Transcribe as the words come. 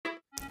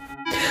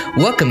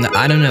Welcome to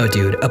I Don't Know,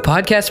 Dude, a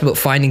podcast about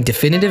finding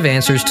definitive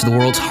answers to the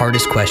world's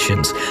hardest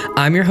questions.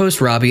 I'm your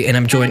host, Robbie, and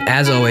I'm joined,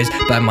 as always,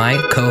 by my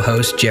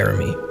co-host,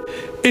 Jeremy.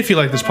 If you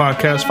like this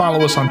podcast,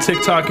 follow us on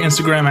TikTok,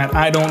 Instagram at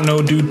I Don't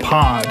Know Dude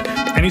Pod.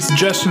 Any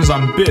suggestions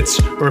on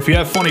bits, or if you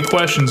have funny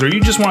questions, or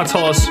you just want to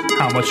tell us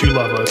how much you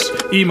love us,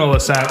 email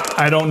us at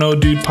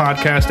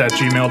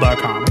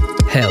idon'tknowdudepodcast@gmail.com.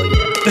 Hell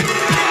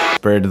yeah.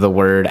 Whispered the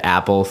word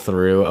apple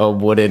through a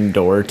wooden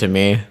door to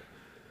me.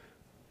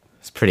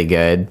 It's pretty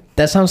good.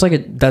 That sounds like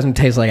it doesn't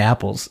taste like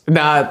apples.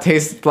 Nah, it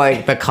tastes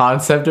like the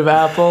concept of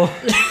apple.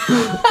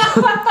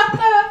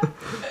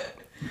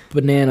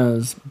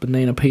 Bananas,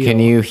 banana peel. Can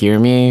you hear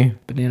me?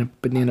 Banana.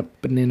 Can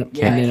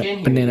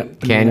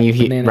you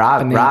hear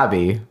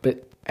Robbie?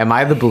 But am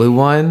I the blue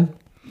one?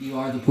 You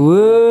are the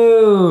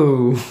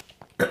Woo!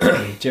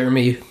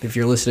 Jeremy, if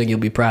you're listening, you'll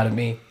be proud of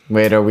me.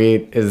 Wait, are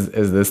we? Is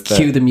this the?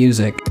 Cue the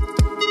music.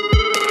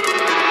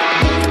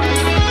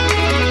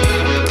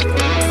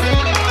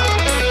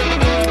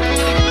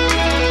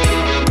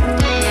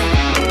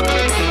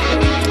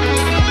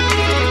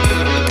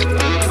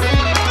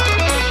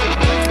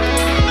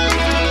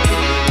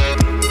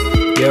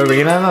 Yo, are we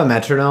gonna have a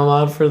metronome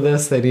on for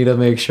this? They need to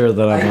make sure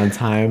that I'm on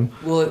time.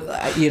 Well,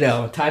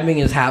 timing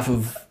is half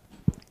of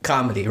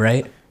comedy,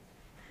 right?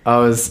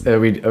 Oh, are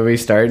we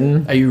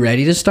starting? Are you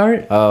ready to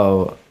start?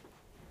 Oh,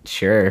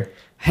 sure.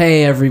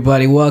 Hey,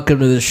 everybody. Welcome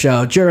to the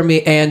show.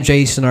 Jeremy and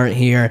Jason aren't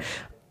here,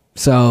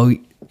 so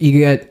you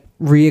get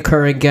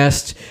reoccurring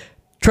guest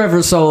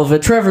Trevor Sullivan.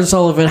 Trevor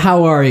Sullivan,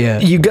 how are you?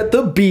 you got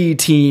the B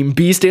team.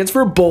 B stands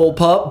for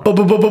Bullpup.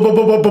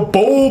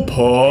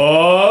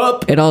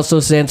 Bullpup. It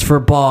also stands for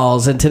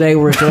balls, and today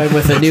we're joined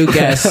with a new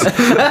guest,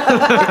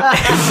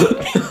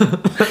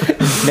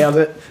 Nailed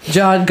it.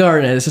 John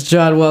Garnis.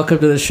 John, welcome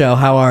to the show.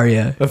 How are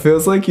you? It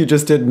feels like you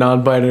just did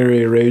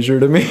non-binary erasure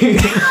to me.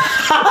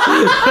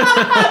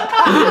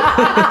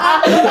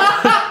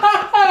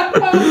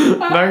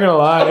 Not gonna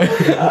lie.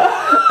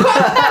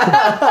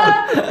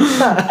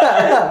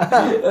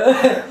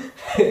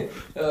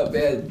 Oh,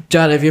 man.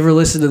 John, have you ever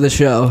listened to the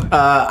show?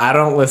 I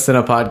don't listen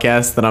to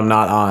podcasts that I'm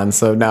not on,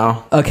 so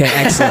no. Okay,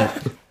 excellent.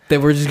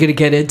 Then we're just going to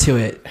get into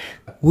it.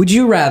 Would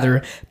you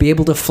rather be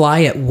able to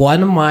fly at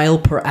 1 mile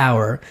per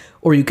hour,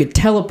 or you could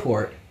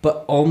teleport,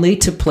 but only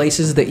to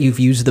places that you've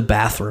used the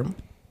bathroom?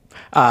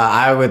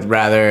 I would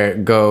rather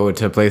go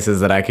to places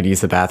that I could use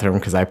the bathroom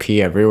because I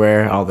pee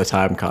everywhere all the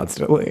time,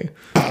 constantly.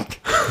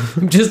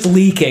 I'm just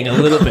leaking a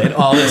little bit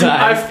all the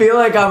I time. feel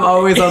like I'm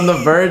always on the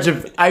verge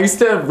of... I used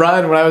to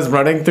run when I was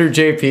running through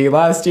JP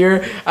last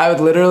year. I would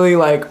literally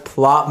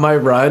plot my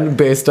run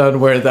based on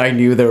where I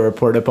knew there were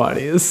porta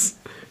potties.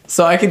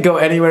 So I could go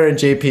anywhere in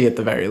JP at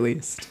the very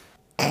least.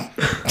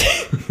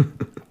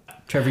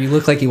 Trevor, you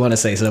look like you want to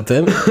say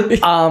something.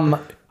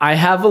 I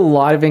have a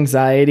lot of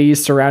anxiety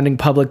surrounding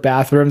public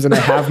bathrooms, and I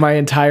have my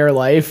entire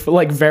life,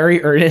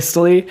 very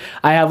earnestly.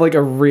 I have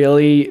a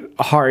really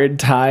hard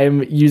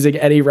time using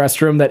any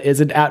restroom that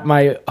isn't at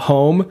my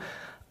home,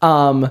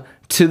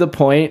 to the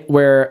point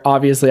where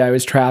obviously I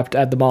was trapped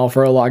at the mall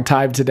for a long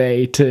time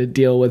today to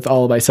deal with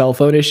all of my cell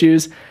phone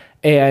issues.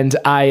 And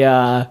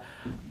I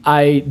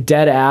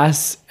dead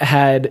ass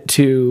had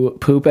to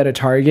poop at a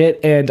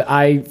Target, and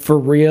I, for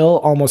real,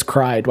 almost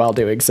cried while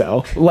doing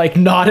so.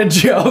 Not a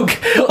joke.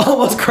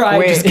 Almost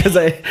cried just because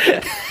I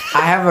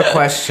have a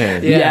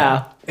question.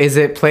 Yeah. Is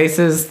it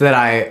places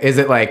that is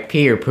it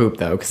pee or poop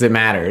though? Because it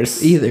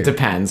matters. Either. It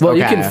depends. Well,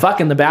 okay. you can fuck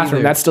in the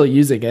bathroom. Either. That's still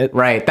using it.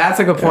 Right. That's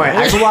a good point.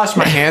 I can wash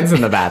my hands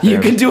in the bathroom. You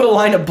can do a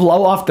line of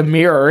blow off the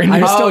mirror, and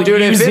you're still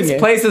dude, using if it's it.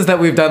 places that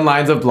we've done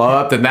lines of blow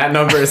up, then that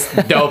number is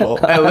double,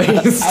 at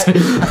least.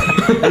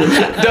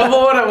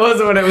 Double what it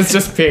was when it was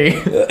just pee.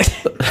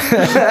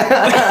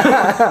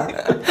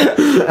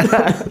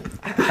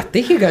 I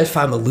think you guys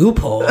found the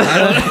loophole.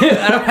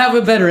 I don't have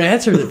a better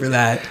answer for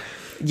that.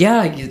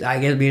 Yeah, I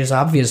guess because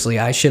obviously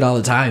I shit all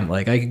the time.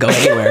 I could go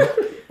anywhere.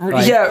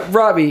 Yeah,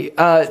 Robbie,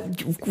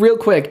 real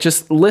quick,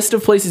 just list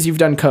of places you've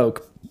done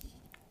coke.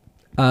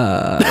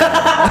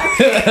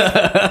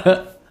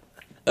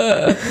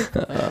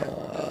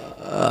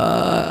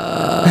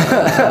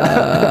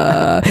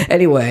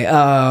 Anyway,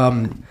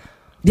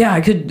 yeah,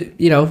 I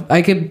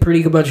could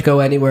pretty much go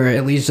anywhere,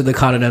 at least in the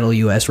continental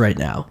U.S. right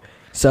now.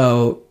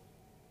 So,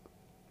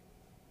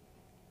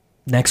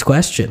 next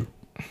question.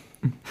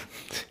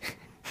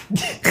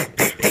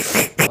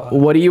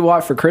 What do you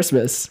want for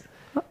Christmas?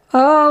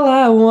 All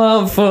I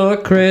want for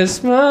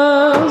Christmas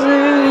is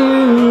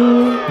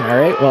you. All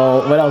right,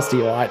 well, what else do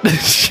you want?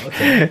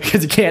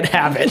 Because you can't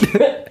have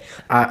it.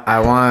 I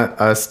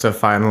want us to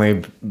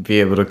finally be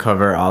able to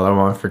cover All I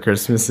Want for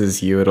Christmas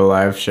Is You at a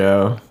live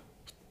show.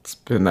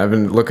 I've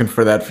been looking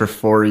for that for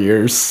 4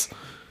 years.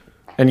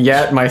 And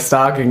yet my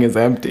stocking is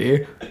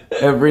empty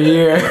every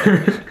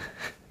year.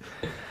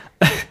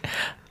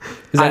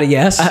 Is that a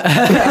yes?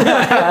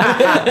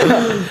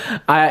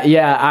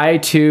 I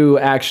too,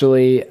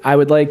 actually, I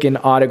would like an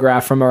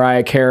autograph from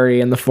Mariah Carey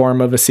in the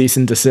form of a cease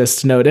and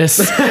desist notice.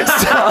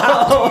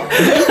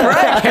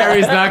 Mariah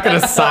Carey's not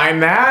going to sign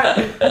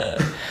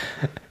that.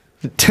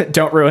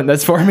 Don't ruin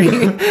this for me.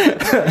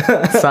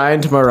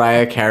 Signed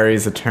Mariah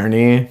Carey's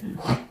attorney.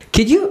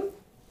 Could you,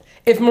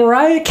 if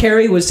Mariah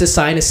Carey was to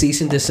sign a cease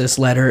and desist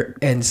letter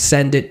and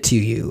send it to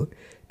you,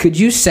 could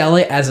you sell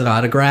it as an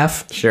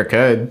autograph? Sure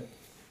could.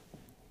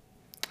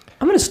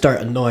 I'm gonna start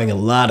annoying a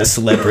lot of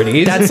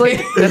celebrities. That's like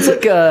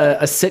a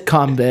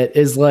sitcom bit.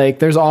 Is like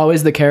there's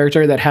always the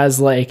character that has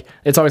like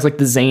it's always like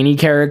the zany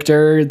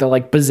character, the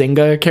like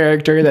Bazinga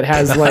character that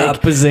has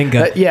like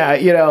Bazinga. Yeah,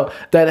 you know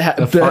that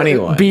the funny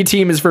one. B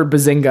team is for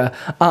Bazinga,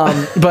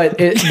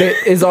 but it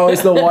is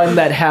always the one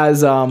that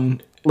has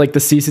like the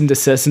cease and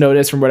desist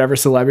notice from whatever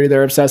celebrity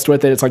they're obsessed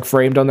with, and it's like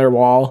framed on their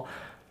wall.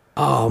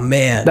 Oh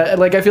man,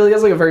 Like I feel like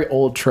that's like a very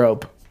old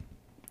trope.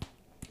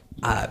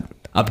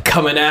 I'm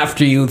coming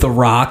after you, The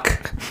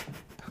Rock.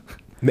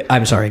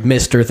 I'm sorry,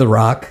 Mr. The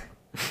Rock.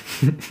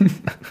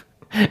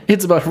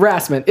 It's about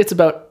harassment. It's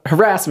about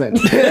harassment.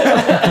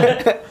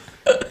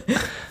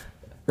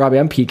 Robbie,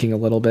 I'm peeking a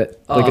little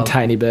bit, like a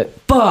tiny bit.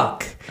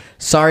 Fuck.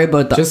 Sorry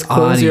about the Just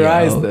close your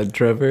audio. eyes then,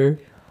 Trevor.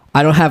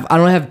 I don't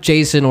have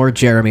Jason or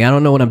Jeremy. I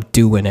don't know what I'm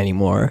doing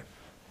anymore.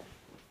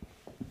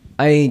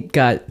 I ain't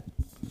got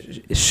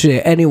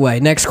shit. Anyway,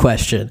 next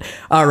question.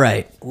 All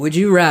right. Would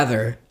you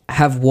rather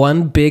have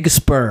one big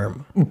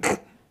sperm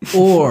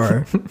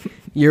or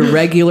your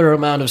regular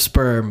amount of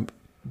sperm,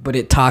 but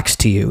it talks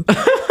to you?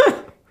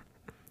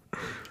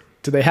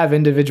 Do they have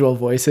individual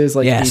voices?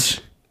 Like Yes.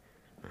 each.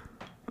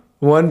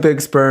 One big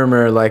sperm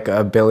or like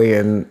a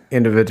billion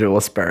individual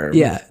sperm.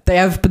 Yeah. They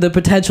have the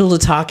potential to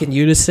talk in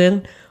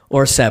unison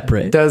or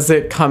separate. Does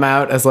it come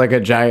out as like a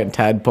giant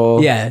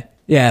tadpole? Yeah.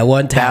 Yeah,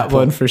 one That tap.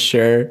 one for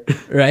sure.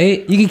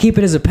 Right? You can keep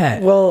it as a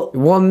pet. Well,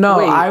 No,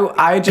 Wait.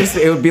 I just,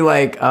 it would be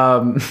like,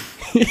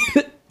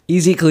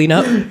 Easy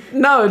cleanup.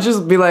 no, it'd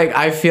just be like,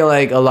 I feel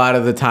like a lot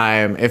of the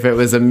time, if it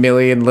was a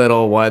million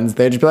little ones,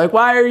 they'd just be like,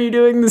 why are you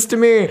doing this to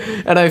me?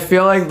 And I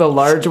feel like the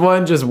large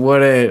one just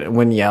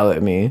wouldn't yell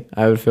at me.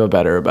 I would feel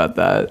better about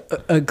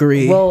that.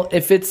 Agree. well,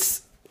 if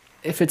it's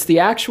the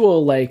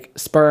actual like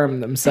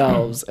sperm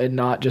themselves and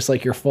not just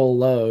like your full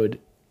load,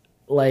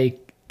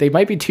 like they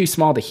might be too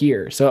small to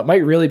hear, so it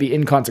might really be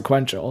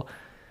inconsequential.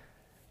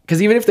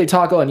 Because even if they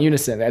talk all in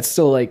unison, that's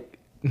still like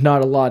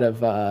not a lot of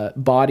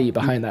body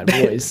behind that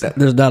voice.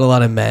 There's not a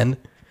lot of men.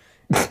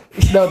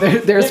 No,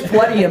 there's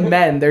plenty of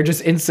men. They're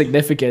just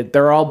insignificant.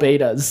 They're all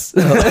betas.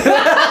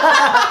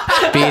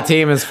 B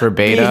team is for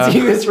beta. B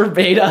team is for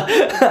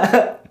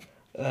beta.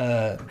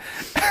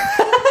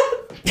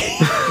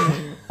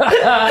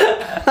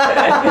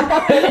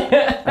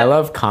 I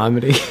love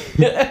comedy.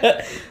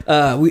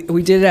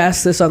 We did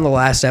ask this on the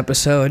last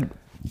episode,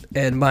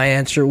 and my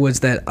answer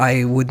was that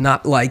I would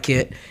not like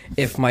it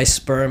if my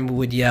sperm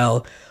would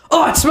yell,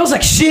 "Oh, it smells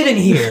like shit in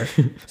here."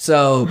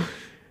 So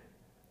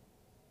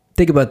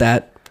think about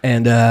that.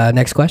 And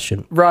next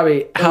question.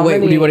 Robbie, how Wait,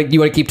 many, do you want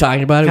to keep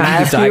talking about it? Can I We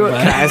ask keep talking you- about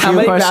can I it. ask how you a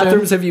many question?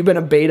 bathrooms have you been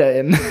a beta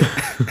in?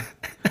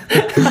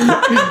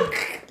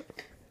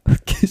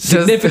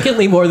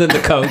 Significantly more than the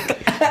Coke.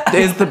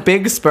 Is the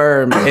big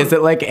sperm, is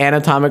it like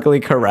anatomically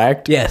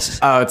correct? Yes.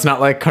 Oh, it's not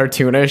like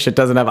cartoonish. It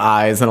doesn't have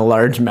eyes and a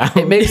large mouth.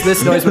 It makes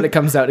this noise when it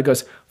comes out. It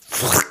goes.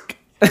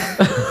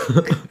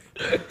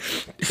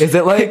 Is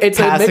it like It's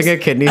a passing mix- a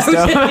kidney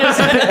stone?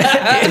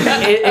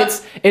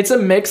 It's a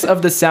mix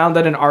of the sound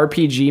that an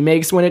RPG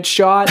makes when it's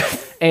shot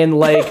and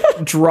like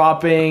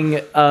dropping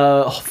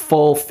a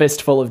full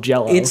fistful of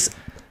Jello. It's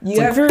you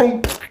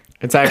ever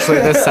It's actually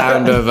the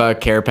sound of a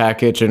care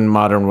package in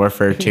Modern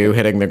Warfare 2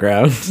 hitting the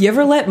ground. you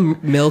ever let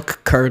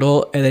milk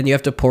curdle and then you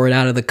have to pour it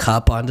out of the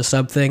cup onto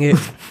something?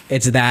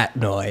 It's that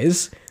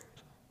noise.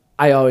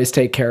 I always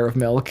take care of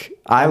milk.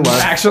 I'm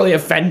Actually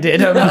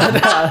offended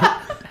about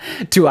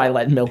do I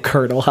let milk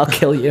curdle? I'll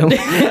kill you.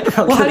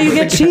 Well, how do you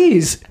get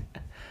cheese?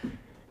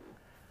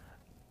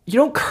 You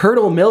don't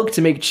curdle milk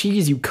to make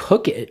cheese. You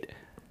cook it.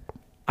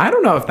 I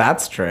don't know if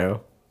that's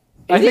true.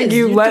 I It think is.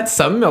 you You let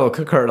some milk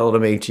curdle to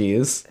make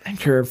cheese.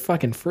 You're a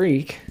fucking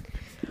freak.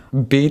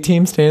 B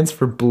team stands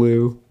for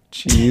blue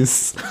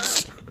cheese.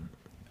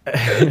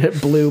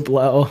 Blue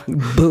blow.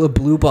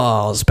 Blue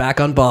balls,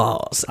 back on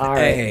balls. All right.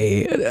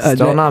 Hey,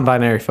 Still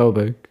non-binary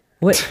phobic.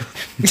 what?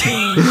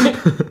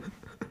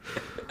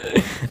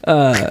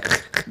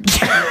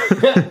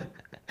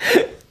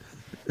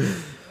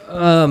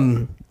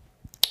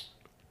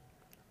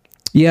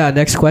 Yeah.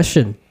 Next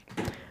question.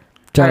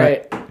 All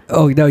right.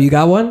 Oh no, you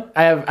got one?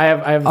 I have.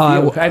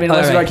 Oh, I mean,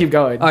 unless you want to keep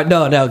going.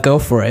 No, go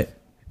for it.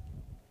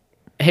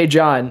 Hey,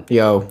 John.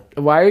 Yo,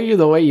 Why are you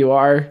the way you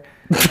are?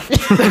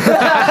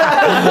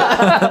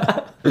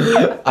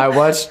 I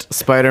watched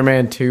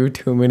Spider-Man 2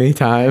 too many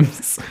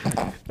times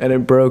and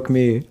it broke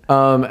me.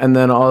 And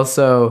then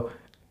also,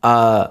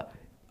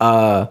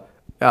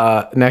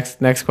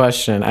 next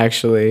question,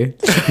 actually.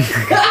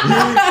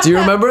 Do you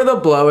remember the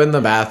blow in the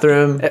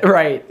bathroom?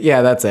 Right.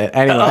 Yeah, that's it.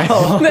 Anyway,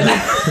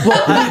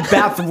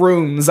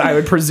 Bathrooms, I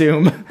would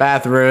presume.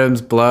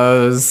 bathrooms,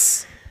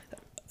 blows.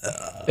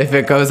 If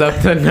it goes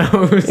up the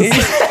nose,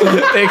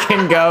 it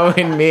can go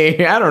in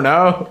me. I don't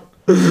know.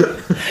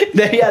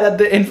 That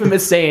the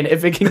infamous saying,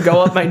 if it can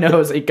go up my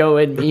nose, it go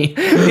in me.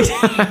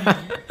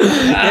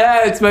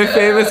 Yeah, it's my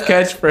famous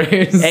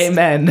catchphrase.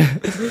 Amen.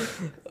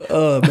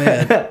 Oh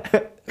man.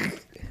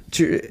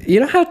 You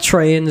know how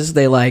trains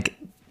they ride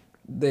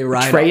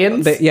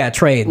Trayons?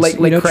 trains. Like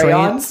you know,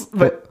 crayons,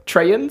 but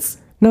trayons?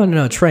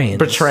 No, trains.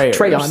 Betrayers.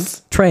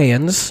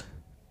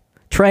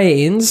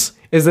 Trains.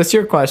 Is this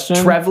your question?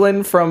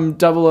 Trevlin from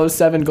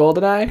 007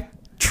 GoldenEye?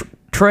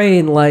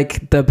 Train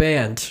like the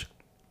band.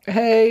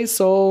 Hey,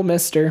 soul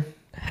mister.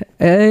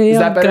 Hey, Is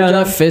that I'm better,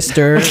 gonna John? fist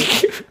her.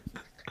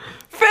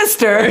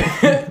 Fister.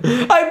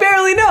 I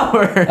barely know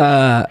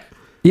her.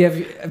 Yeah,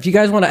 if you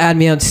guys want to add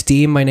me on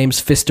Steam, my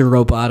name's Fister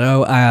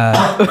Roboto.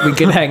 We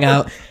can hang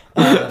out.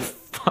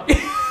 But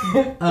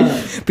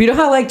you know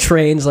how like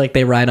trains, like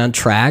they ride on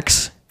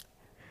tracks?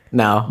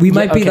 No. We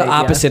might be the okay, yeah.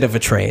 opposite of a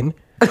train.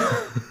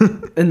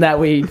 And that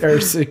we are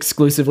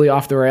exclusively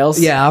off the rails?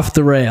 Yeah, off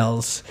the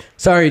rails.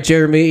 Sorry,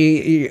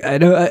 Jeremy. I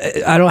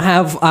don't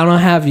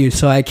have you,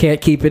 so I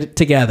can't keep it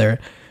together.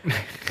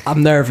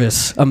 I'm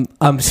nervous.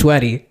 I'm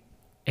sweaty.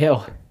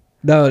 Ew.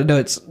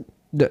 No,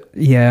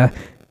 yeah.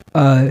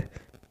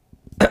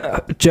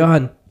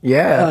 John.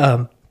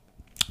 Yeah.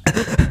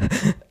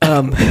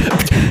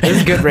 This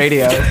is good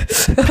radio.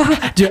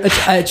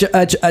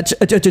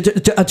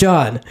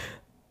 John.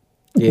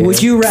 Yeah.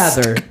 Would you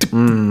rather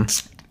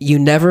you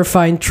never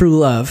find true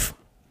love,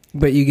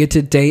 but you get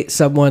to date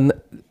someone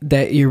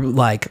that you're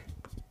like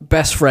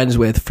best friends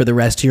with for the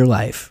rest of your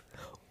life,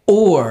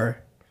 or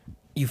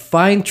you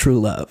find true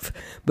love,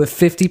 but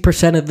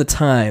 50% of the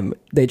time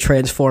they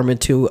transform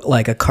into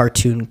like a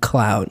cartoon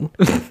clown,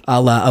 a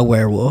la a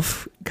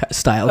werewolf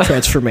style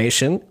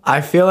transformation?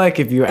 I feel like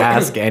if you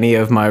ask any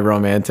of my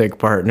romantic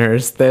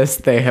partners this,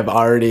 they have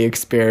already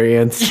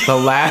experienced the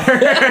latter.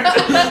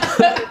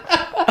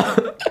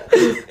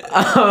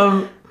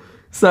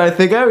 So I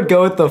think I would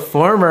go with the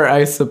former,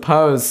 I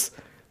suppose,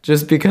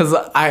 just because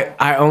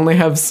I only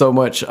have so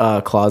much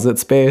closet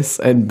space,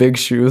 and big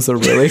shoes will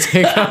really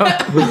take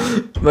up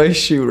my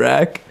shoe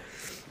rack.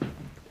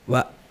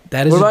 Well,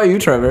 that is. What about you,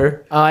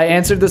 Trevor? I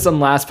answered this on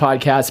last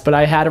podcast, but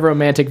I had a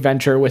romantic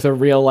venture with a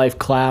real life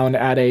clown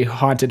at a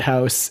haunted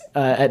house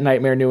at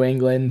Nightmare New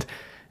England,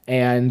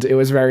 and it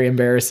was very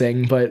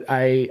embarrassing. But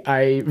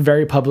I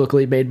very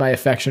publicly made my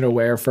affection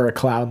aware for a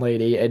clown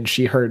lady, and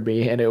she heard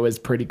me, and it was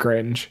pretty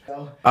cringe.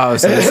 Oh,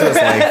 so this is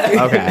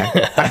like,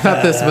 okay. I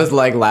thought this was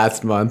like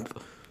last month.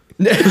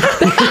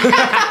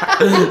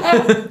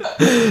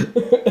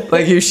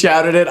 Like you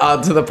shouted it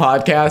onto the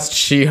podcast,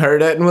 she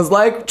heard it and was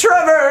like,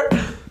 Trevor!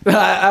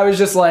 I was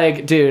just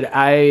like, dude,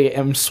 I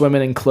am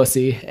swimming in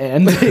Clussy,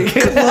 and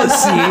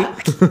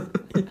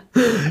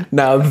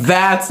Now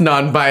that's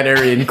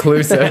non-binary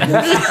inclusive.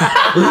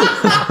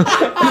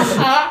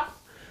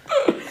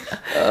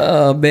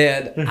 Oh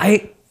man,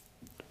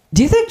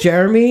 do you think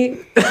Jeremy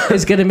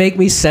is gonna make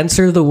me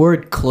censor the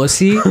word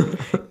 "clussy"?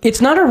 It's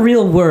not a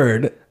real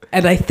word,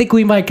 and I think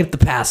we might get the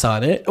pass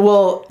on it.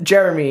 Well,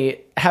 Jeremy,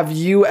 have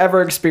you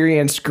ever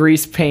experienced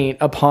grease paint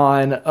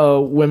upon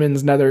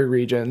women's nether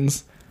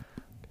regions?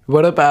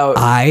 What about...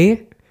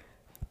 I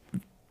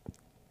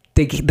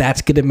think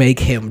that's gonna make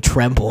him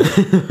tremble.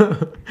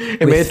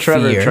 It made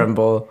Trevor fear.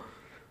 tremble.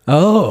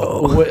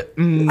 Oh,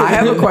 I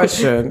have a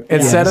question.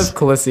 Instead of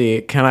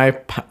Calissy, can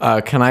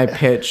I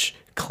pitch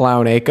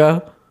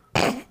Clownacre?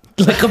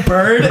 like a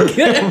bird,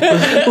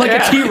 Like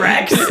a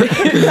T-Rex?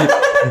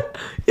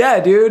 Yeah,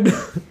 dude.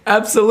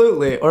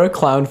 Absolutely. Or a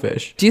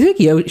clownfish. Do you think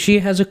Yoshi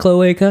has a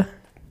cloaca?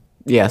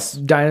 Yes.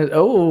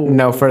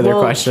 No further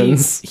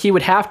questions. He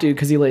would have to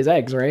because he lays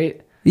eggs,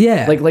 right?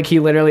 Yeah, Like he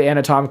literally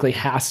anatomically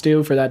has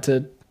to for that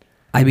to.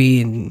 I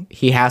mean,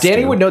 He has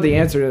Danny to. would know the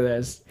answer to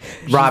this.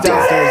 Robbie,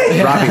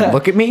 Robbie,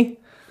 look at me.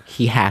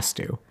 He has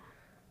to.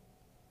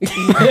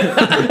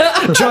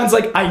 John's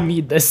like, I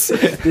need this.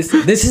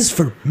 this is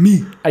for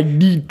me. I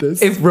need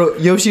this. If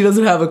Yoshi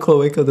doesn't have a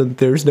cloaca, then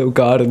there's no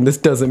God, and this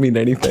doesn't mean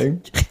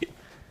anything.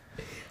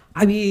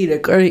 I mean,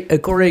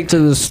 according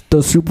to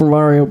the Super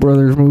Mario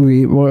Brothers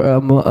movie,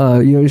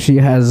 Yoshi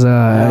has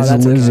a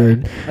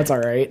lizard. Okay. That's all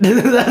right.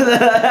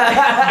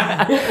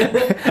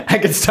 I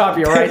can stop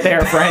you right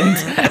there, friend.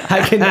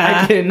 I can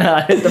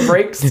hit the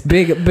brakes.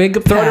 Big Throw it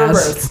in pass.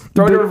 reverse.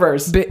 Throw it in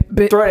reverse.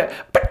 Throw it.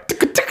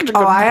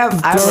 Oh, I have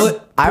a throw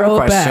it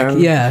back, question.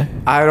 yeah.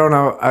 I don't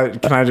know.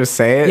 Can I just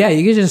say it? Yeah,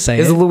 you can just say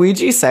Is it.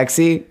 Luigi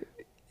sexy?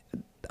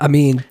 I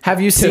mean,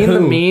 Have you seen the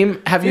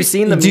meme? Have you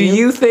seen the meme? Do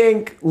you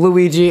think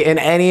Luigi in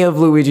any of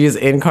Luigi's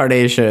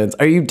incarnations,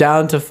 are you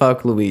down to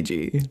fuck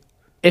Luigi?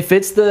 If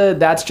it's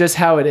that's just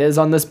how it is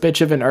on this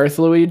bitch of an Earth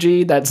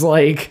Luigi, that's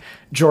like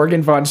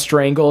Jorgen von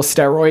Strangle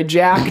steroid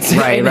jacked.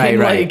 Right.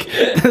 Like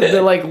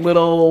the like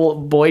little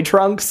boy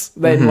trunks,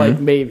 then like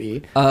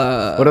maybe.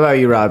 What about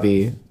you,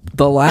 Robbie?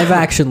 the live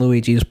action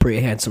Luigi is a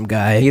pretty handsome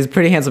guy. He's a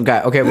pretty handsome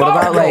guy. Okay, what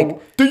about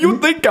like do you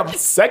think I'm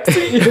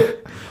sexy?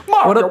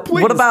 Mario,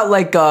 please. what about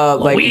like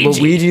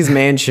Luigi. Luigi's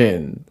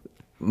Mansion?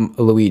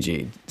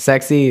 Luigi.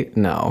 Sexy?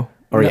 No.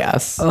 Or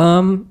yes.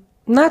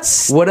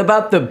 What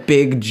about the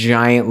big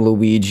giant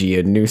Luigi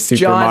in New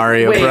Super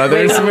Mario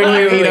Brothers when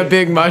you eat a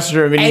big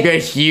mushroom and you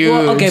get huge?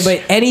 Well, okay,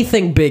 but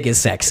anything big is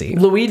sexy.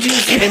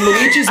 Luigi's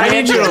I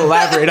need you to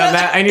elaborate on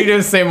that. I need you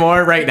to say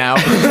more right now.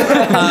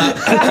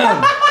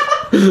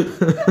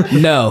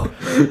 No.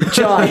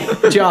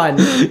 John.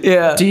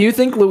 Yeah. Do you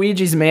think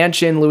Luigi's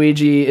Mansion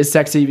Luigi is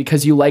sexy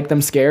because you like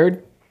them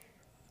scared?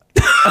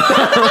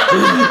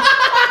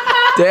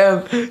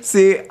 Damn.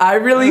 See, I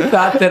really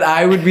thought that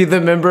I would be the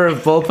member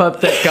of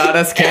Bullpup that got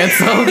us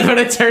canceled, but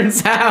it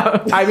turns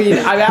out. I mean,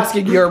 I'm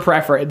asking your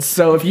preference.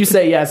 So if you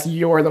say yes,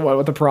 you're the one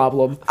with the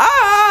problem.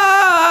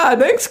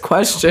 Next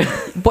question.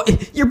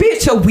 But you're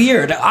being so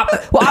weird. I'm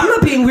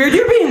not being weird.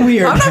 You're being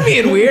weird. I'm not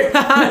being weird.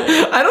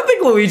 I don't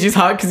think Luigi's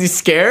hot because he's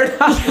scared.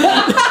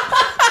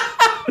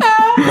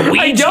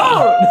 I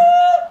don't.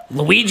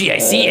 Luigi, I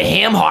see your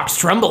ham hocks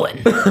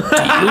trembling. Do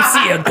you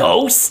see a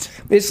ghost?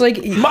 It's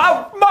like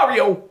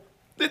Mario.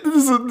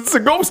 It's a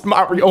ghost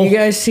Mario. you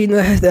guys seen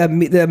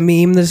the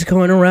meme that's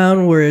going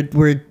around where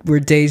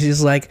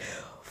Daisy's like,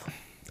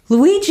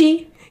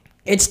 Luigi,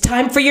 it's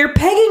time for your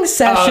pegging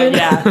session.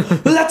 Yeah.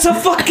 Let's a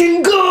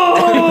fucking go.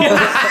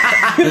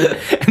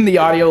 And the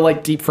audio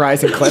like deep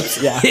fries and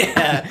clips. Yeah.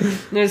 Yeah,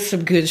 there's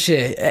some good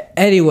shit.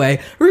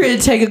 Anyway, we're gonna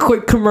take a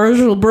quick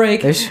commercial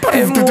break. This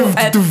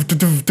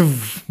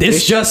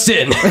just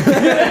in.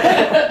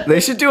 They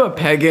should do a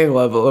pegging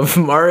level of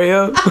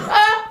Mario.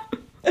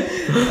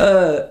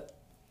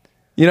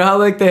 You know how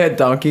like they had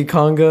Donkey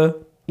Konga?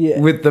 Yeah.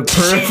 With the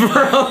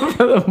peripheral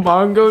for the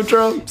Mongo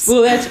drums?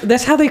 Well,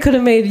 that's how they could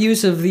have made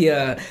use of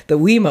the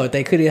Wiimote.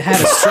 They could have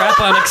had a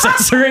strap-on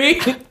accessory.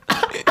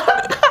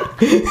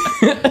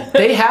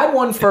 They had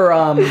one for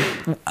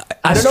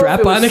A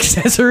strap-on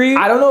accessory.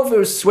 I don't know if it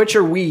was Switch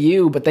or Wii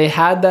U, but they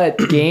had that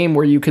game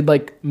where you could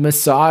like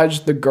massage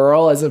the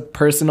girl as a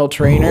personal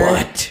trainer.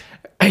 What?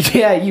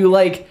 Yeah, you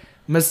like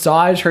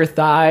massage her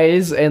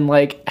thighs and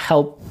like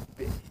help.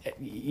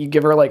 You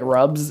give her like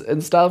rubs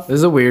and stuff. This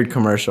is a weird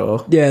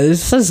commercial. Yeah,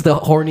 this is the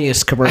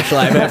horniest commercial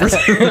I've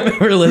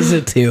ever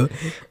listened to.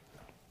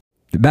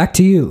 Back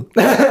to you.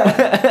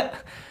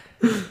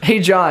 Hey,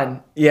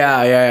 John.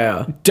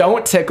 Yeah.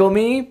 Don't tickle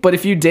me, but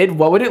if you did,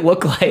 what would it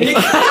look like?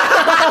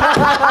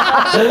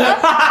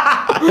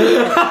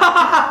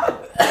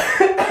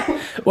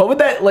 What would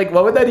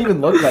that even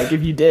look like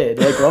if you did?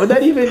 Like, what would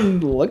that even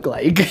look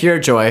like? Pure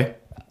joy.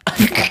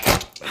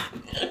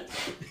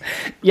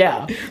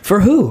 Yeah. For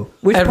who?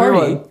 Which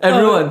Everyone. party?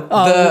 Everyone.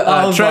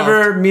 all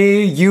Trevor,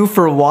 me, you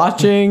for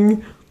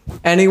watching.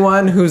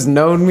 Anyone who's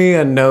known me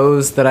and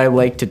knows that I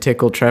like to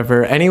tickle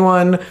Trevor.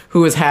 Anyone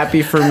who is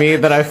happy for me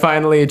that I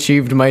finally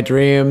achieved my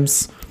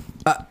dreams.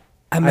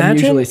 I'm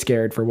usually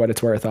scared for what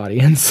it's worth,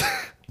 audience.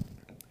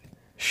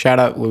 Shout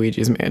out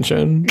Luigi's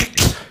Mansion.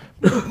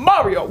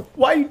 Mario,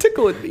 why are you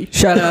tickling me?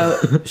 Shout out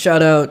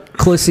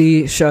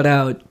Clissy. Shout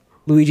out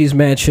Luigi's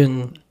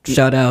Mansion.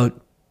 Shout out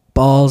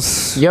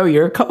Balls. Yo,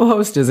 your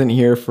co-host isn't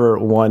here for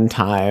one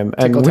time,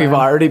 and we've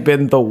already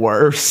been the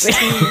worst.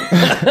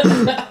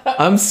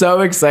 I'm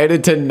so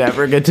excited to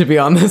never get to be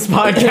on this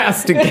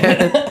podcast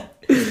again.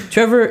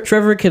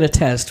 Trevor can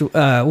attest.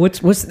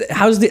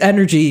 How's the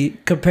energy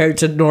compared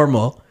to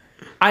normal?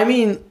 I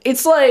mean,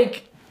 it's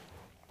like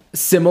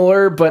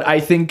similar, but I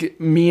think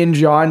me and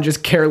John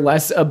just care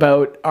less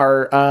about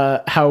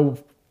our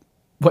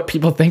what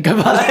people think of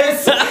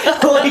us.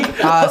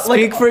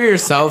 Speak for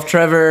yourself,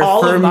 Trevor.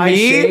 All for of my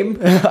me,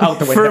 shame out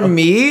the window. For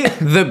me,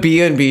 the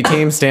B&B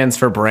team stands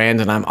for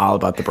brand, and I'm all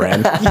about the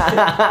brand.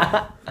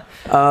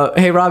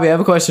 Hey, Robbie, I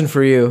have a question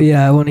for you.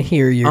 Yeah, I want to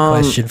hear your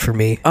question for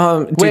me.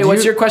 Wait,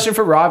 what's your question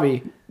for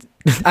Robbie?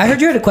 I heard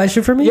you had a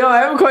question for me. Yo, I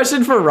have a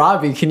question for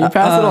Robbie. Can you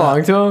pass it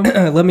along to him?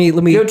 Let me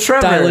Yo,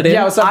 Trevor, dial it in.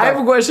 Yeah, what's up, I have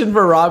a question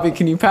for Robbie.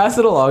 Can you pass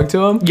it along to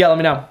him? Yeah, let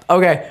me know.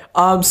 Okay.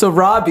 So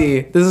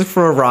Robbie, this is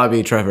for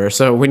Robbie, Trevor.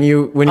 So when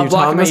you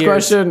tell him this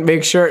question,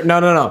 make sure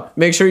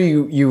make sure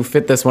you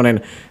fit this one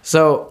in.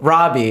 So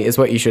Robbie is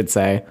what you should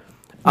say.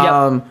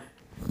 Yep.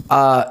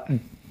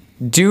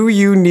 Do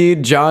you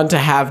need John to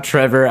have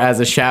Trevor as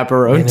a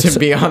chaperone to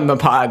be on the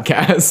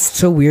podcast?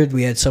 So weird.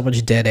 We had so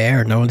much dead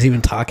air. No one's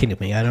even talking to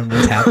me. I don't know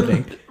what's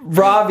happening.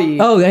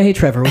 Robbie. Oh, hey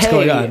Trevor, what's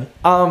going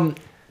on?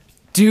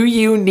 Do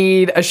you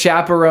need a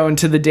chaperone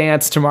to the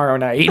dance tomorrow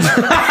night?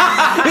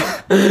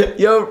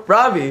 Yo,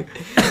 Robbie.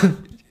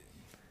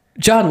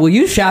 John, will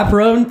you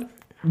chaperone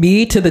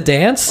me to the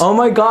dance? Oh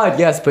my God,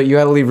 yes, but you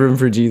gotta leave room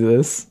for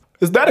Jesus.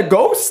 Is that a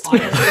ghost? That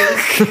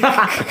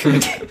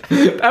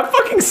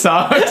fucking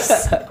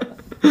sucks.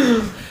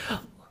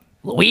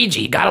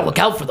 Luigi, gotta look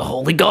out for the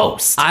Holy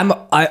Ghost.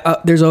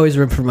 There's always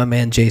room for my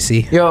man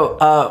JC.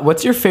 Yo,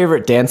 what's your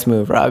favorite dance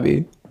move,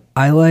 Robbie?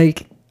 I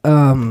like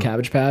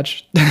Cabbage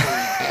Patch.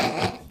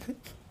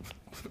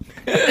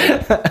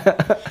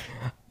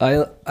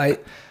 I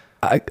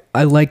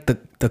like the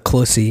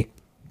Clussy.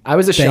 I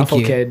was a Thank shuffle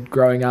you. kid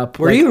growing up.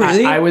 Were you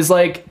really? I was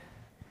like,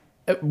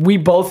 we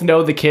both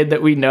know the kid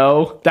that we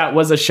know that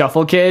was a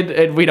shuffle kid,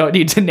 and we don't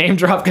need to name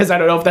drop because I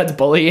don't know if that's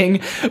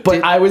bullying.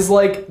 But I was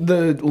like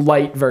the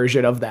light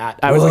version of that.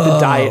 I was like the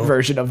diet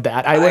version of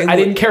that. I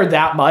didn't care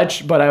that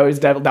much, but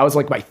that was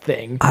like my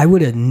thing. I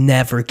would have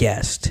never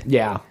guessed.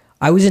 Yeah.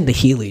 I was into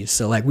Heelys,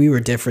 so like we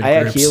were different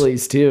I groups. had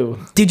Heelys too.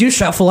 Did you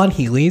shuffle on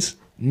Heelys?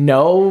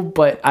 No,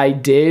 but I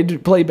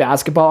did play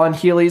basketball on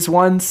Heelys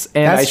once,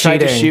 and That's I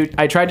tried cheating.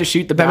 to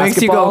shoot the That makes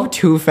you basketball. go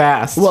too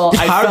fast. Well,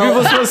 how are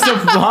people supposed to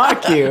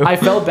block you? I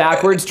fell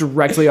backwards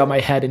directly on my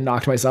head and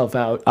knocked myself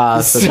out.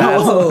 So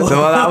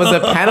that was a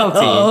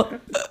penalty.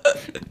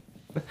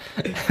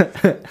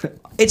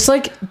 It's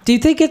like, do you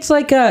think it's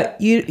like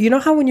you know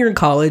how when you're in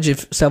college,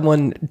 if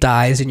someone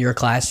dies in your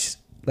class,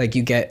 like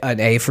you get an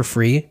A for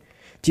free?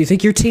 Do you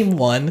think your team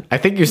won? I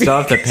think you still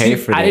have to pay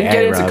for the I didn't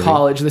get into Robbie.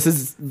 college. This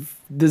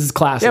is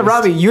classes. Yeah,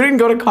 Robbie, you didn't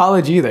go to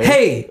college either.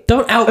 Hey,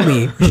 don't out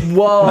me.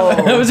 Whoa.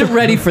 I wasn't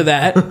ready for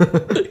that.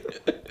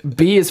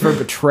 B is for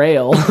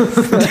betrayal.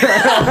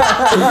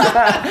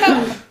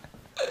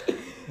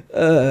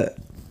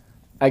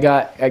 I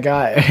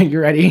got. You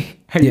ready?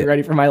 Are you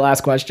ready for my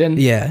last question?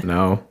 Yeah.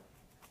 No.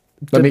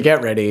 Let me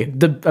get ready.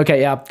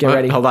 Okay, yeah, get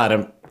ready. Hold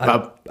on.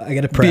 I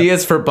gotta prep. B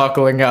is for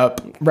buckling up.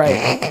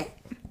 Right.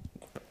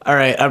 All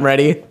right, I'm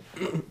ready.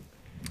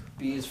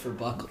 B is for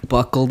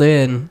buckled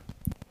in.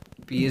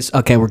 B is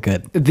okay. We're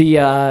good.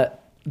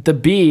 The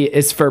B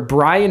is for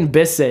Brian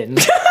Bisson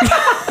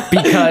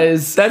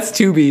because That's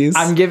two B's.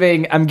 I'm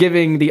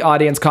giving the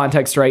audience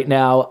context right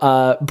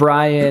now.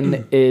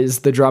 Brian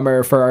is the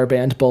drummer for our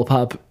band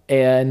Bullpup,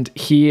 and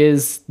he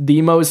is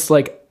the most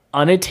like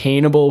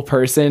unattainable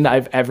person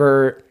I've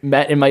ever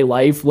met in my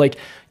life. Like,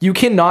 you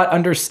cannot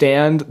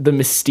understand the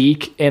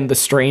mystique and the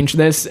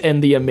strangeness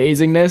and the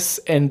amazingness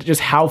and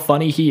just how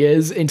funny he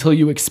is until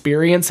you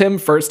experience him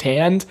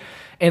firsthand.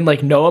 And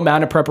like, no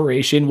amount of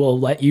preparation will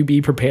let you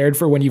be prepared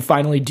for when you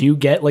finally do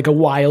get like a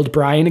wild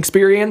Brian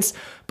experience.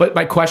 But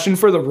my question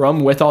for the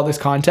room with all this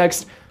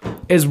context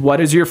is, what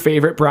is your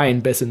favorite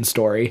Brian Bisson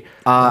story?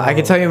 I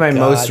can tell you my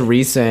most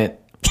recent,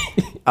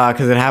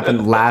 because it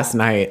happened last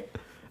night.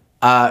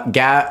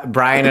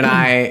 Brian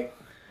and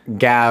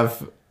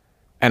Gav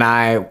and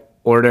I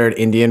ordered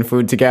Indian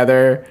food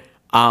together,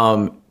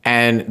 and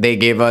they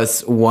gave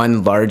us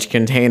one large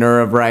container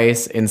of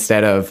rice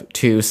instead of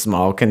two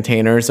small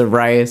containers of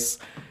rice.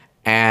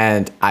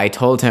 And I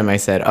told him, I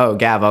said, "Oh,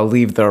 Gav, I'll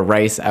leave the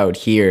rice out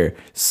here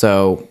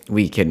so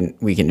we can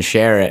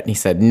share it." And he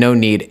said, "No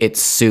need,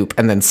 it's soup,"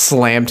 and then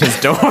slammed his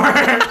door. What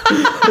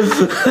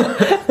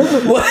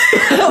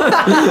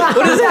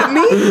does that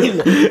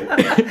mean?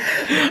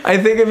 I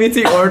think it means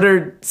he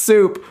ordered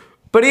soup,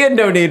 but he had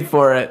no need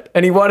for it,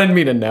 and he wanted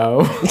me to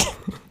know.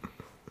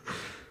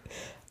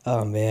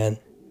 Oh man,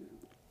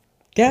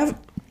 Gav,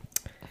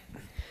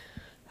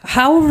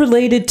 how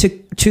related to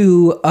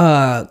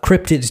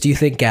cryptids do you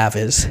think Gav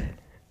is?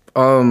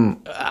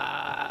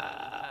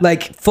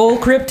 Like full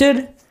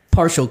cryptid,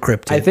 partial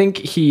cryptid. I think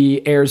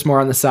he errs more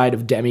on the side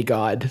of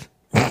demigod,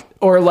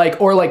 or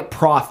like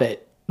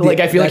prophet. Like,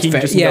 I feel like he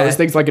That's just fair. Yeah. knows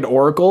things like an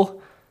oracle.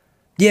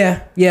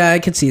 Yeah, I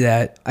can see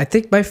that. I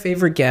think my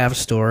favorite Gav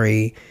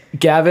story.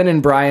 Gavin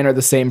and Brian are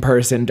the same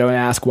person. Don't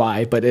ask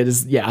why, but it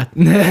is, yeah.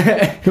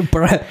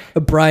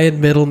 Brian,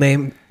 middle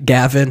name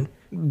Gavin.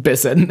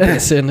 Bisson.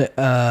 Listen,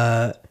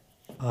 now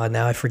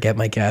I forget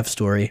my Gav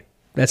story.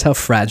 That's how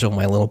fragile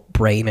my little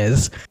brain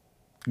is.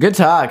 Good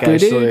talk,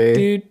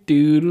 actually.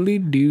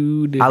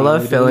 I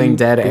love filling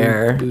dead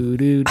air.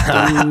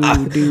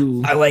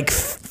 I like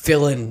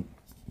filling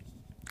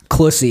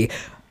Clussy.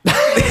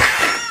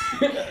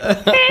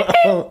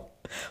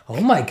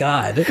 Oh my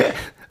god.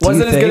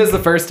 Wasn't as good as the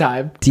first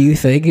time. Do you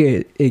think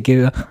it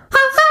gave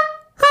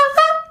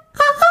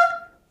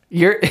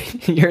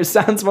Yours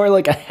sounds more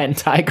like a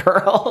hentai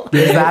girl.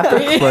 Is that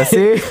the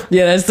pussy?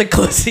 Yeah, that's the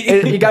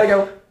Clussy. You gotta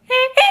go.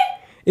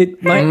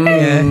 It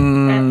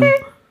might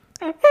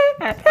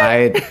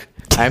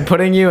I'm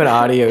putting you in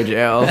audio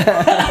jail.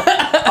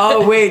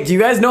 Oh wait, do you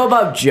guys know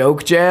about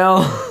joke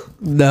jail?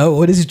 No,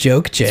 what is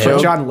joke jail? Where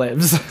John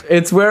lives.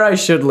 It's where I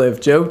should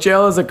live. Joke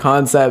jail is a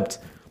concept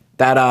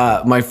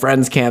that my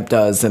friend's camp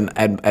does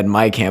and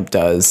my camp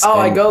does. Oh,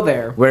 and I go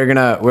there. We're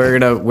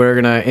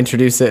gonna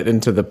introduce it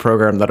into the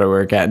program that I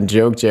work at. And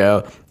joke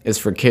jail is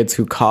for kids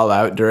who call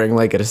out during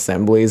like at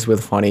assemblies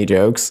with funny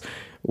jokes.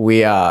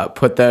 We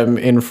put them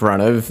in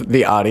front of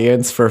the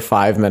audience for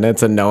 5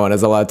 minutes, and no one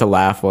is allowed to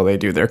laugh while they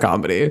do their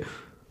comedy.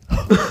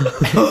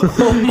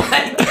 Oh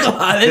my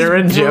god, They're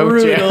in joke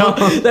jail.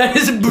 That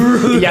is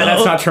brutal. Yeah,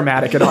 that's not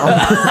traumatic at all.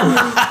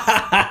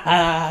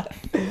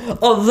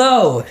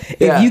 Although,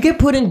 Yeah. if you get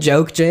put in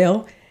joke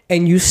jail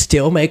and you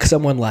still make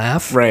someone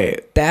laugh,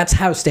 Right. that's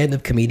how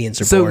stand-up comedians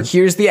are So born.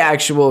 here's the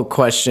actual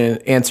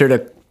answer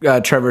to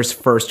Trevor's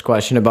first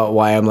question about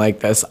why I'm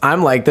like this.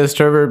 I'm like this,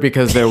 Trevor,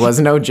 because there was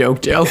no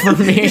joke jail for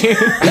me.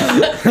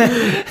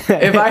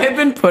 If I had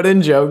been put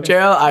in joke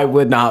jail, I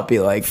would not be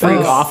like Freak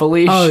this. off a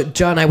leash. Oh,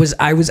 John, I was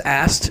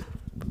asked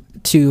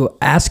to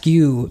ask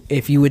you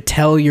if you would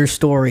tell your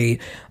story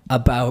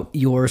about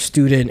your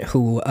student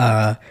who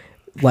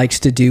likes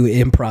to do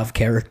improv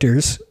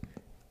characters.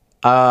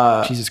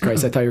 Jesus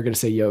Christ, I thought you were going to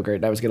say yogurt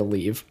and I was going to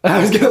leave. I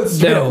was going to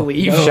straight up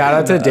leave. Shout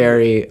out to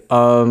dairy.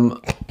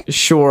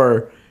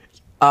 Sure.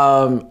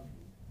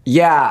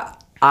 Yeah,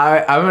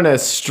 I'm gonna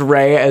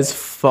stray as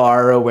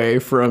far away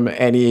from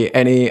any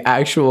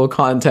actual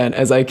content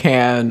as I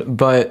can,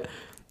 but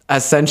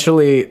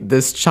essentially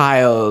this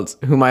child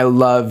whom I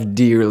love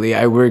dearly,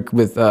 I work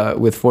with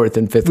 4th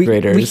and 5th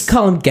graders. We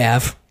call him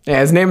Gav.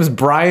 Yeah, his name is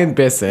Brian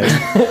Bisson.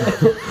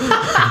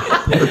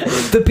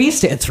 The B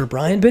stands for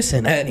Brian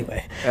Bisson.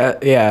 Anyway.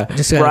 Yeah,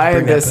 Just gotta Brian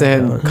bring that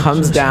Bisson back down.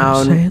 comes Just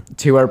saying. down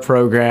to our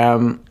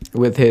program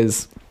with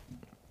his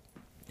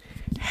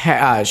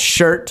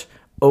shirt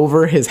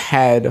over his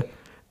head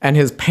and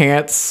his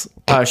pants,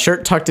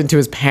 shirt tucked into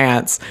his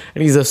pants,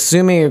 and he's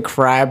assuming a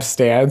crab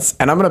stance.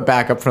 And I'm gonna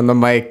back up from the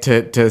mic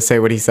to say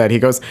what he said. He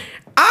goes,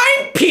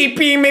 "I'm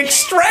Pee-Pee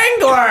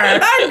McStrangler,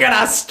 and I'm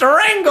gonna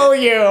strangle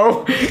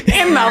you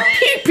in the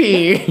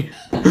pee-pee."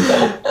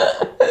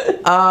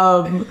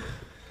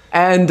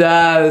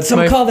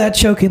 Some call that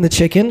choking the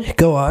chicken.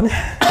 Go on.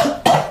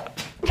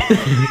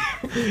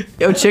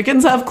 Yo,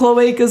 chickens have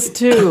cloacas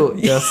too,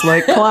 just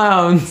like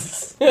clowns.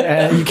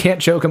 You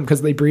can't choke them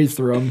because they breathe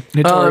through them.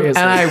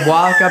 Notoriously. And I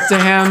walk up to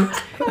him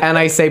and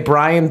I say,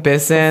 "Brian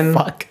Bisson,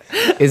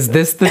 is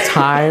this the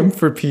time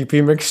for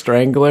Pee-Pee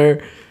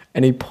McStrangler?"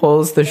 And he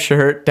pulls the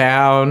shirt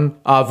down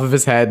off of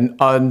his head and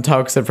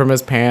untucks it from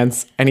his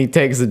pants. And he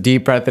takes a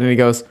deep breath and he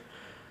goes,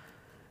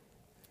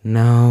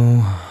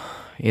 "No,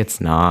 it's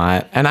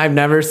not." And I've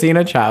never seen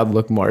a child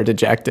look more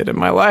dejected in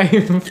my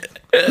life.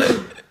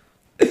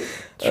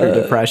 True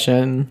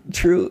depression.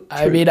 True.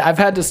 I mean, I've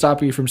had to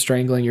stop you from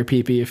strangling your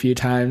pee-pee a few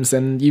times,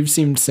 and you've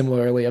seemed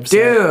similarly upset.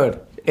 Dude,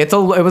 it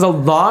was a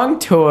long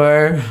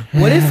tour.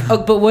 What if?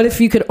 What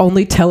if you could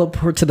only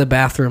teleport to the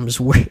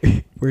bathrooms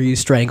where you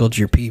strangled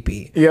your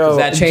pee-pee? Yo, Does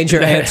that change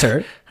your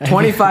answer?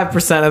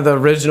 25% of the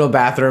original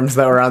bathrooms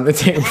that were on the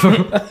table.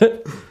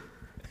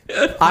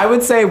 I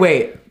would say,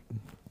 wait.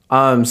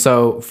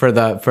 So for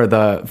the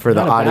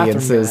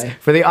audiences, guy.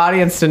 for the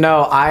audience to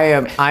know, I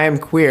am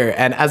queer,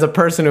 and as a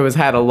person who has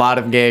had a lot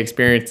of gay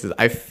experiences,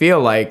 I feel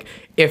like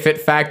if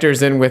it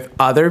factors in with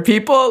other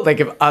people, like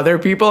if other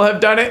people have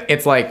done it,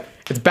 it's like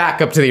it's back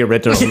up to the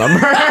original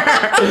number.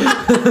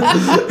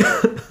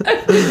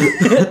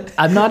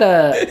 I'm not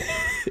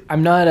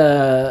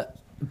a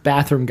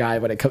bathroom guy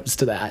when it comes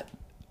to that.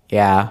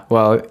 Yeah,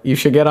 well, you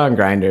should get on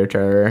Grindr,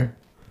 Trevor.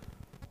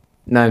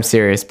 No, I'm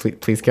serious.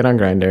 Please get on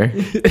Grindr.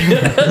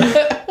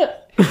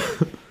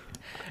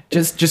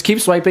 Just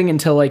keep swiping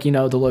until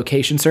the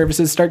location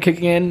services start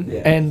kicking in,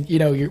 and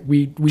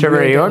we Trevor,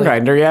 really are you get, on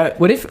Grindr yet?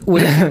 What if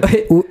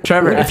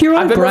Trevor, if you're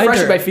on I've been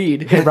refreshing my Grindr?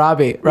 feed. Hey,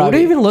 Robbie. What would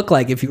it even look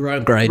like if you were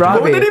on Grindr?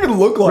 Robbie, What would it even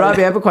look like?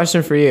 Robbie, I have a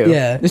question for you.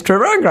 Yeah. Is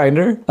Trevor on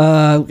Grindr?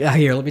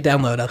 Here, let me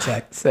download. I'll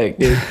check. Sick,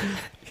 dude.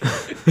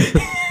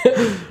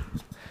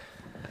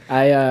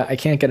 I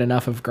can't get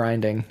enough of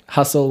grinding.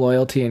 Hustle,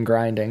 loyalty, and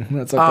grinding.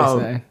 That's what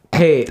they say.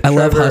 Hey, I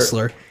love Trevor,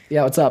 Hustler.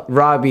 Yeah, what's up?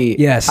 Robbie.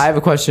 Yes. I have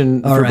a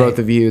question All for right. both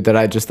of you that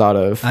I just thought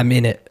of. I'm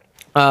in it.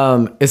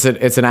 It's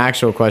an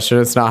actual question.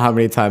 It's not how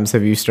many times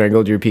have you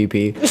strangled your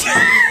pee-pee.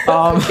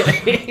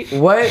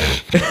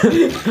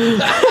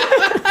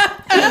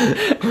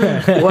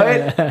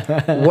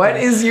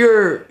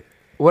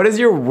 What is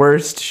your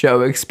worst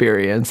show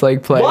experience,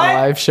 like playing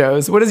live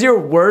shows? What is your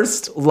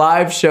worst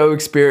live show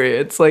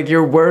experience? Like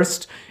your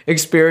worst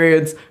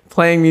experience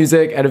playing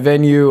music at a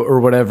venue or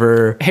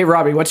whatever. Hey,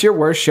 Robbie, what's your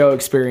worst show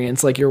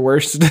experience? Like your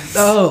worst...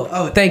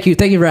 Oh, thank you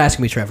for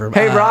asking me, Trevor.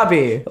 Hey,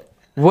 Robbie,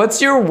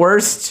 what's your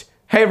worst...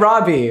 Hey,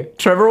 Robbie,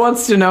 Trevor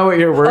wants to know what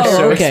your worst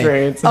show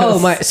experience is. Oh,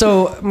 my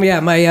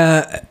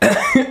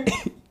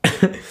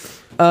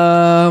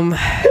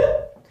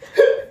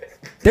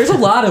there's a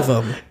lot of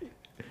them.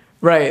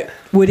 Right.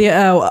 Would you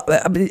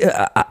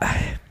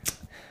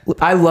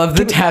I love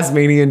the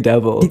Tasmanian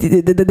Devil.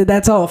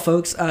 that's all,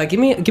 folks. Give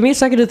me a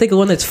second to think of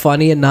one that's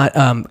funny and not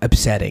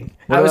upsetting.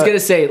 I was gonna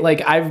say, like,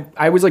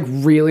 I was like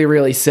really,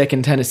 really sick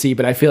in Tennessee,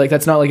 but I feel like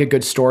that's not like a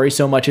good story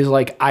so much as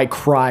like I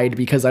cried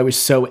because I was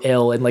so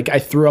ill and like I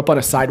threw up on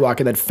a sidewalk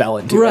and then fell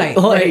into Right.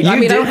 it. Like, You I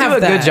mean, I did don't have do a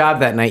good that.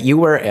 job that night. You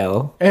were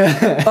ill.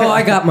 Oh,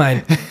 I got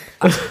mine.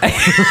 I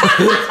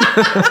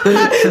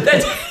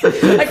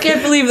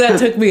can't believe that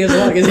took me as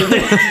long as it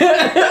did.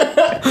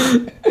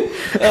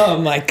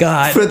 Oh my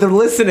god. For the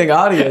listening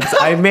audience,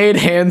 I made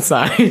hand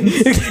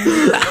signs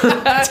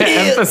to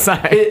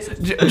emphasize.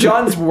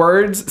 John's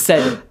words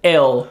said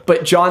ill,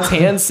 but John's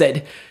hands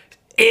said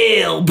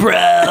Ew, bro.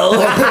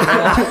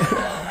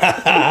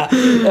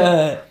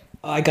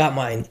 I got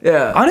mine.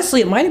 Yeah.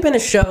 Honestly, it might have been a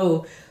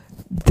show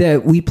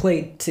that we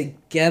played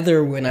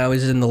together when I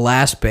was in the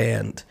last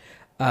band.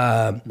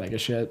 mega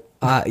shit.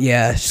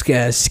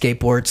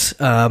 Skateboards.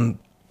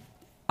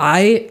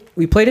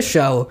 We played a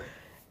show,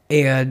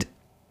 and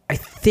I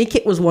think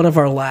it was one of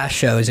our last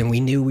shows, and we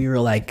knew we were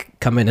like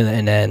coming to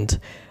an end.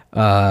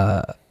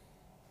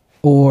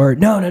 Or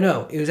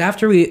no, it was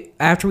after we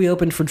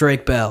opened for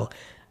Drake Bell,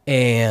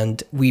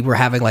 and we were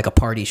having like a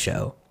party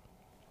show.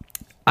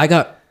 I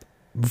got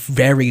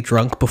very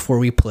drunk before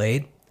we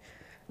played,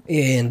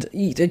 and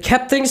it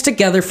kept things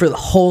together for the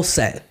whole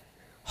set.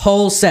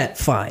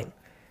 Fine.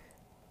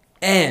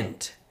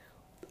 And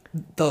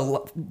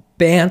the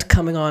band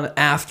coming on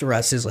after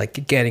us is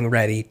like getting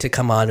ready to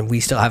come on, and we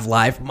still have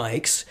live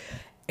mics,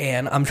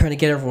 and I'm trying to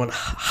get everyone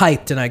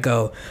hyped, and I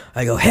go,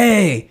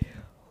 hey,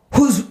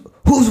 who's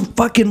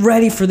fucking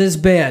ready for this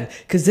band?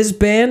 Because this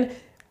band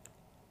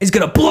is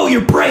gonna blow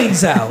your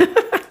brains out.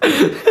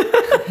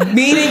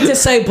 Meaning to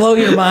say blow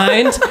your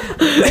mind.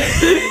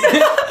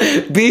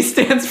 B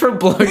stands for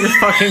blow your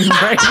fucking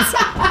brains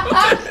out.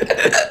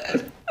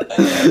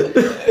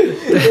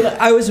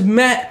 I was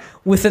met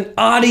with an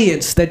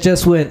audience that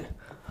just went,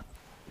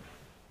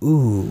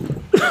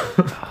 ooh.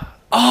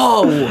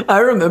 Oh, I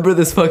remember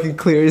this fucking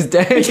clear as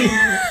day.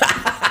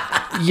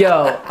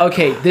 Yo,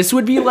 okay, this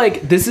would be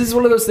like, this is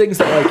one of those things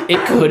that like, it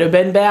could have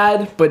been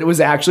bad, but it was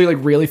actually like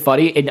really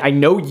funny. And I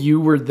know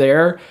you were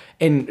there.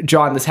 And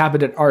John, this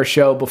happened at our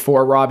show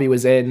before Robbie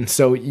was in,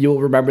 so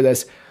you'll remember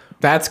this.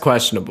 That's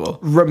questionable.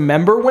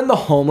 Remember when the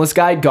homeless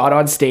guy got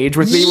on stage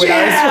with me when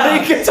I was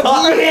playing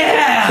guitar?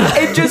 Yeah!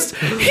 It just,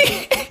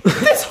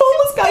 this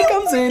homeless guy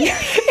comes in, and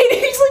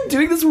he's like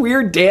doing this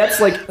weird dance,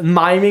 like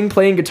miming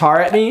playing guitar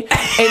at me.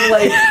 And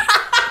like,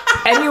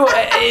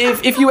 anyway,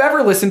 if you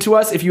ever listen to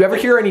us, if you ever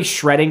hear any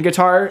shredding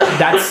guitar,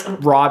 that's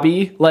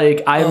Robbie.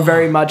 Like, I'm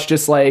very much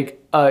just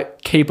like a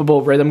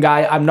capable rhythm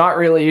guy. I'm not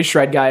really a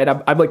shred guy,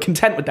 and I'm like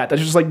content with that.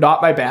 That's just like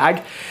not my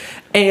bag.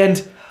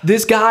 And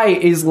this guy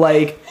is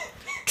like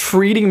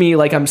treating me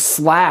like I'm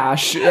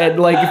Slash and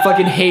like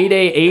fucking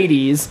heyday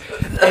 80s.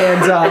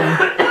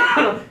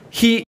 And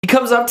he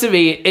comes up to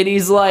me and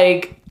he's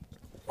like,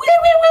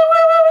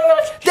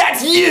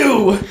 that's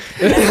you.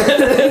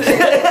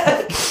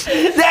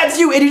 That's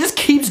you. And he just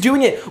keeps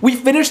doing it. We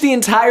finished the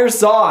entire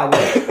song.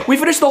 We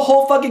finished the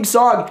whole fucking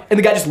song, and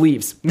the guy just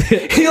leaves.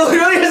 He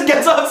literally just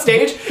gets off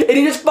stage and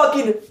he just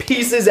fucking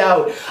pieces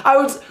out. I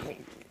was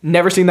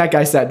never seen that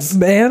guy since.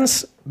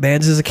 Mans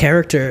is a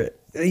character.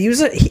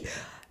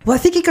 Well, I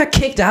think he got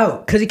kicked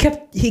out because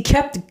he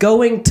kept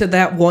going to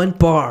that one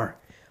bar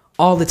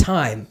all the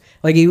time.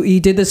 Like he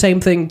did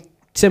the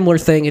similar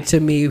thing to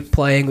me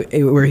playing,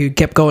 where he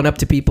kept going up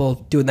to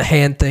people, doing the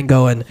hand thing,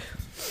 going,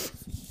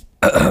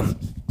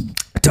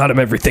 taught him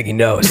everything he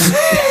knows.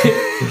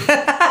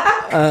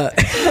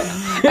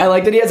 I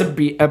like that he has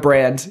a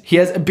brand. He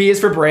has B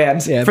is for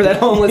brand, for that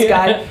homeless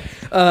guy.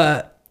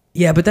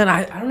 Yeah, but then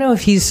I don't know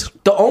if he's...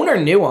 The owner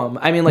knew him.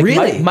 I mean, like,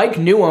 really? Mike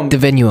knew him. The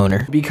venue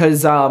owner.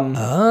 Because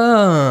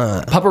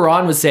Papa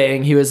Ron was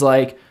saying, he was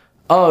like,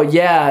 oh,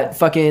 yeah,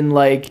 fucking,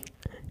 like,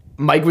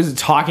 Mike was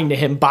talking to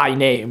him by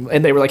name,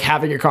 and they were, like,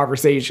 having a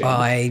conversation. Oh,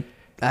 I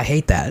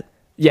hate that.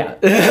 Yeah.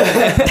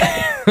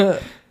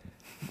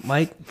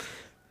 Mike.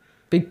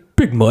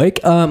 Big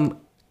Mike.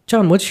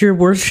 John, what's your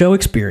worst show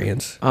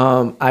experience?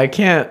 I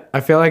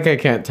feel like I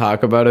can't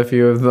talk about a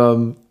few of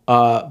them.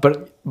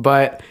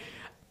 But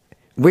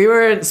we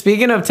were,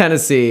 speaking of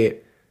Tennessee,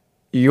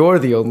 you're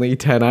the only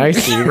 10 I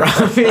see,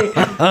 Robbie.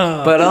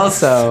 But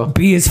also,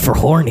 B is for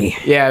horny.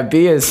 Yeah,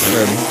 B is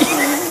for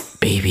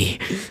baby.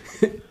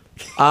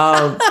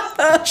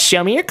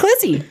 Show me your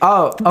clizzy.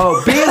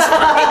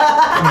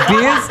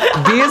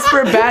 B is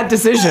for bad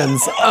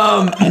decisions.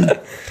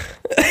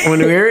 When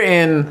we were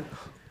in,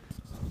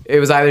 it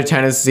was either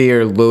Tennessee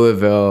or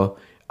Louisville.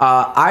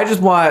 I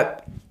just want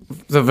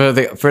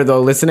for the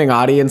listening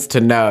audience to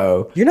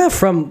know, you're not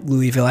from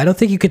Louisville. I don't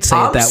think you could say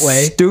it that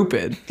way.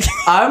 Stupid.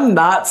 I'm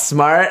not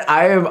smart.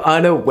 I am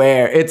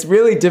unaware. It's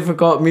really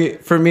difficult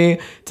for me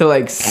to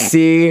like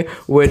see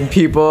when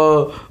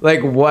people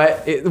like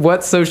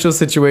what social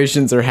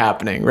situations are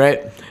happening,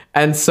 right?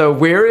 And so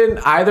we're in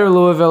either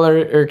Louisville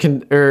or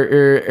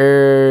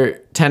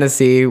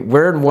Tennessee.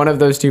 We're in one of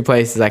those two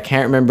places. I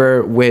can't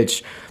remember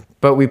which,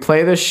 but we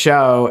play the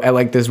show at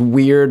like this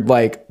weird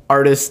like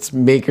artist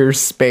maker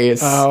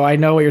space. Oh, I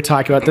know what you're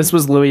talking about. This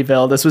was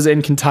Louisville. This was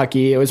in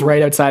Kentucky. It was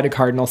right outside of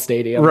Cardinal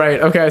Stadium. Right.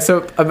 Okay.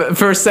 So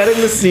for setting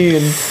the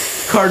scene,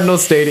 Cardinal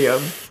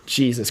Stadium.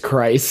 Jesus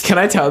Christ. Can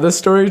I tell this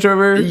story,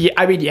 Trevor? Yeah,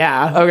 I mean,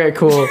 yeah. Okay,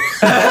 cool.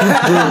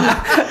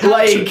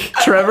 Like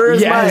Trevor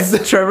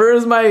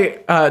is my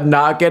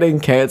not getting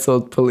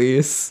canceled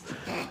police.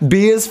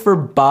 B is for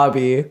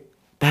Bobby.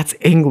 That's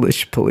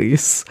English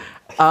police.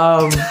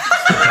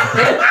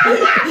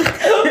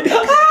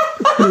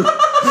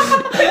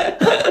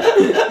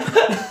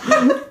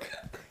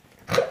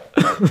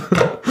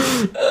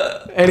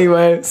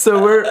 Anyway,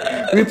 so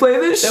we play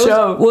this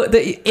show.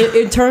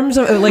 In terms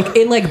of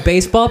like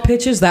baseball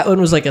pitches, that one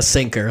was like a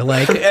sinker.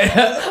 Like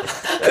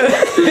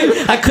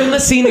I couldn't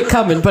have seen it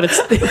coming, but it's.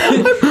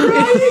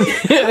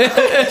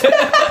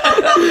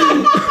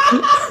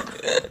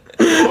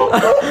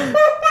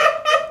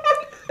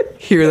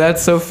 Hear that,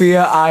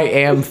 Sophia? I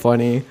am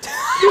funny.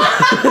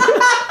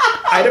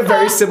 I had a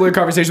very similar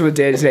conversation with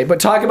Dan today,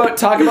 but talk about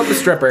the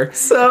stripper.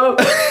 So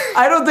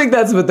I don't think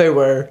that's what they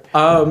were.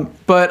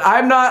 But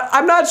I'm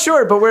not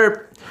sure. But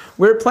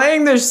we're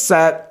playing this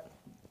set.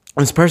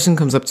 This person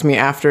comes up to me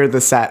after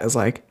the set is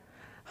like,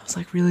 was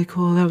like, really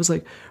cool. That was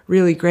like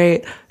really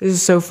great. This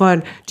is so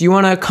fun. Do you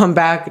want to come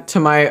back to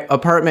my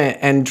apartment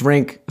and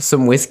drink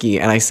some whiskey?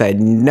 And I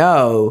said,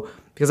 no,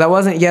 because I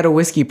wasn't yet a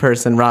whiskey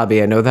person,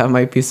 Robbie. I know that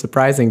might be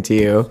surprising to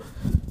you.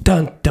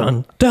 Dun,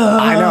 dun, dun.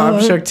 I know,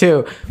 I'm shook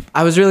too.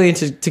 I was really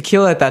into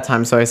tequila at that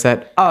time. So I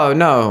said, oh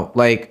no,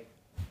 like,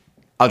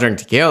 I'll drink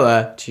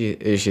tequila. She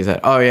said,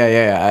 oh yeah,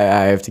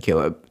 I have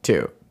tequila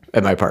too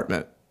at my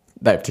apartment.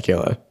 I have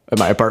tequila at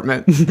my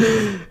apartment.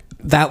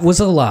 That was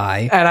a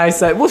lie. And I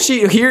said, well,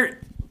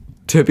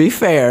 to be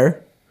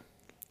fair,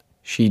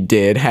 she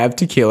did have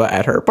tequila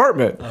at her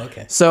apartment.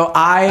 Okay. So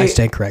I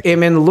stand corrected.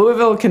 am in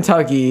Louisville,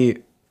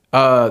 Kentucky.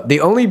 The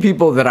only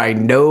people that I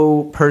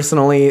know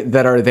personally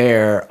that are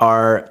there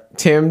are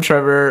Tim,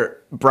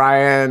 Trevor,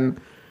 Brian,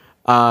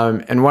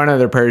 and one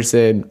other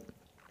person.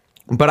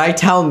 But I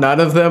tell none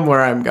of them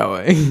where I'm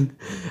going.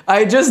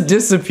 I just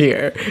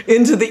disappear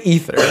into the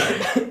ether.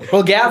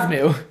 Well, Gav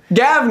knew.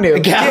 Gav knew.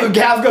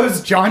 Gav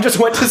goes, John just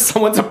went to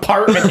someone's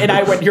apartment, and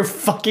I went, you're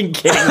fucking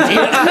kidding me.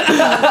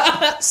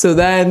 So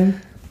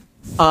then,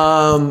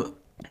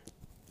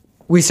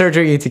 we start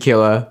drinking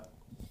tequila.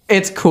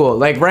 It's cool.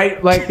 Like,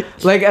 right? Like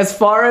as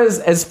far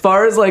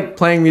as like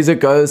playing music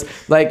goes,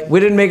 like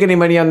we didn't make any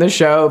money on this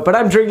show, but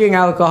I'm drinking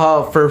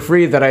alcohol for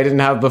free that I didn't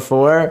have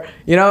before,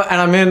 you know,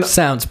 and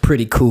Sounds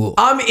pretty cool.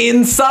 I'm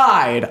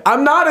inside.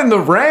 I'm not in the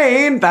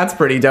rain. That's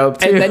pretty dope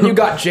too. And then you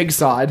got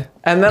jigsawed.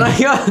 And then I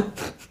got...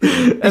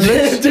 And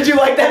then, Did you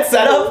like that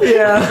setup?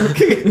 yeah.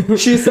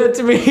 She said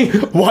to me,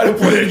 Want to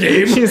play a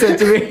game? she said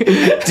to me,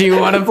 do you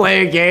want to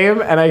play a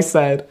game? And I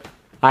said,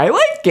 I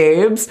like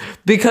games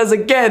because,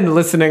 again,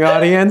 listening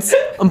audience,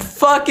 I'm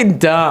fucking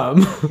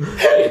dumb.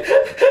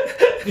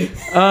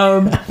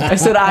 I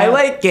said, I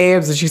like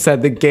games. And she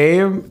said, the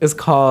game is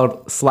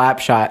called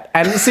Slapshot.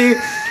 And see,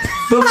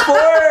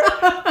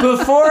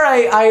 before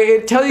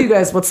I tell you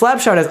guys what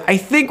Slapshot is, I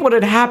think what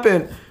had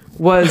happened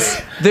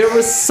was there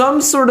was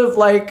some sort of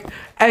like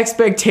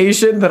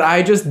expectation that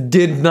I just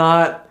did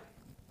not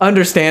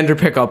understand or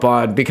pick up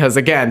on because,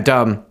 again,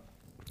 dumb.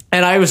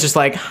 And I was just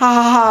like, ha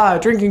ha ha,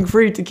 drinking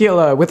free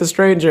tequila with a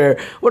stranger.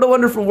 What a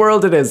wonderful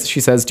world it is.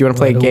 She says, do you want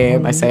to play a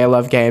game? I say, I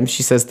love games.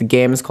 She says, the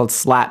game is called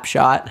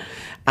Slapshot.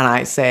 And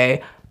I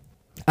say,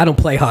 I don't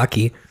play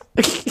hockey.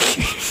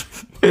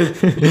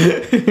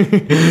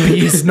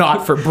 He's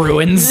not for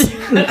Bruins.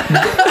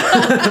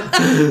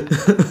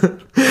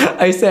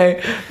 I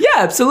say, yeah,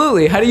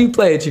 absolutely. How do you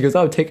play it? She goes,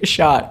 oh, take a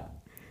shot.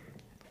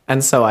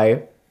 And so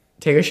I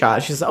take a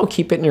shot. She says, oh,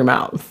 keep it in your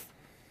mouth.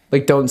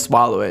 Like, don't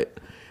swallow it.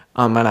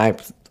 And I'm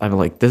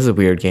like, this is a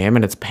weird game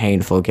and it's a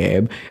painful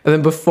game. And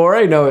then before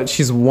I know it,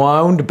 she's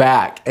wound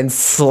back and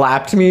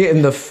slapped me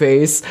in the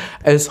face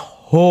as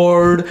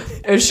hard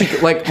as she,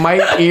 like,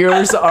 my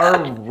ears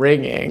are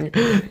ringing.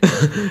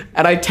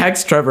 And I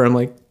text Trevor, I'm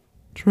like,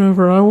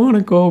 Trevor, I want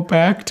to go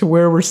back to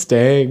where we're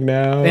staying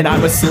now. And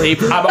I'm asleep.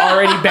 I'm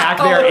already back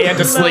there and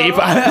asleep.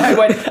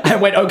 I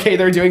went, okay,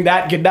 they're doing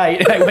that. Good night.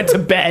 And I went to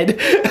bed.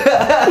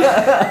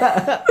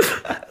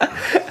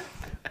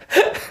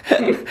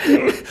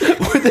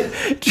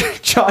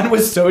 John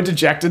was so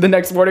dejected the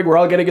next morning. We're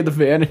all getting in the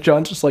van, and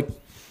John's just like,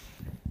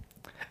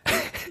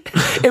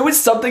 it was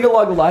something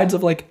along the lines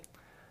of like,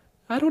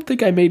 I don't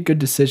think I made good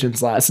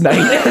decisions last night.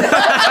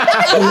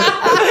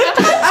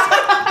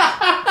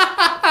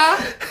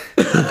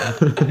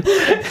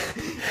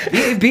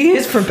 B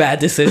is for bad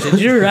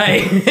decisions. You're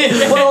right.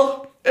 Well,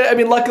 I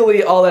mean,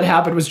 luckily, all that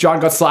happened was John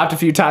got slapped a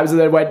few times and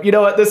then went, you know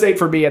what, this ain't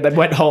for me, and then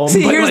went home.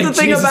 See, But, here's like, the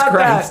thing Jesus about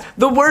Christ. that.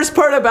 The worst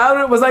part about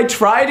it was I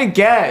tried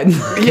again.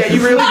 Yeah,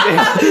 you really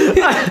did.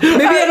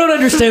 Maybe I don't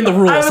understand the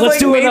rules. I was Let's like,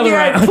 do maybe another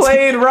I round.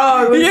 played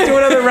wrong. Let's do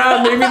another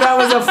round. Maybe that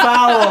was a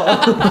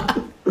foul.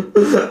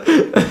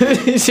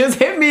 Just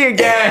hit me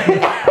again.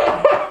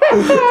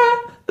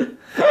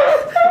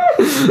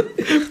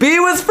 B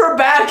was for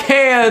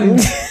backhand.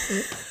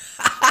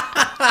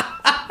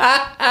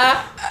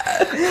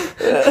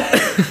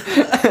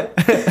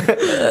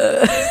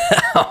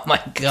 Oh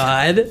my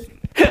god.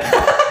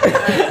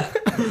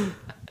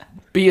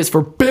 B is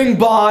for bing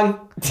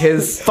bong.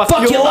 His Fuck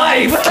your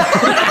life.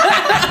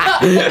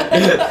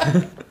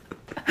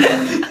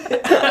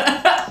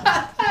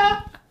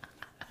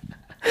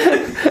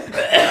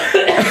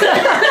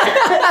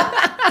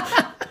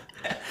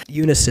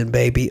 Unison,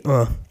 baby.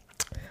 Yeah,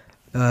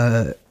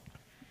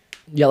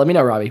 let me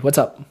know, Robbie. What's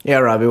up? Yeah,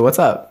 Robbie, what's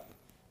up?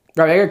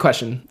 Robbie, I got a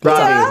question.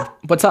 Robbie.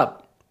 What's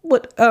up?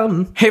 What?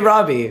 Hey,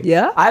 Robbie.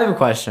 Yeah? I have a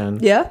question.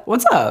 Yeah?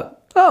 What's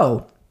up?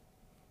 Oh.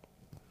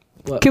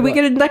 Can we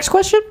get a next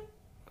question?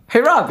 Hey,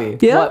 Robbie.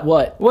 Yeah?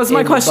 What? Was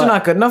my In question what?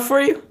 not good enough for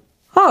you?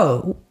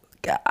 Oh.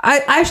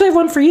 I actually have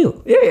one for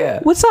you. Yeah.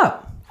 What's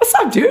up? What's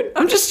up, dude?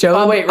 I'm just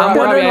joking. Oh, wait, I'm Robbie,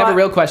 wondering I have why- a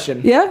real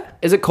question. Yeah?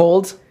 Is it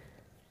cold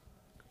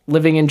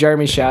living in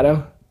Jeremy's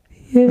shadow?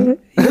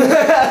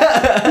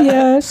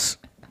 Yes.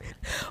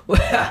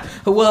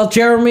 Well,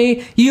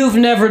 Jeremy, you've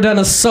never done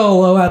a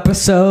solo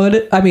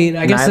episode. I mean,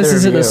 I guess Neither this of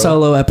isn't you. a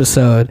solo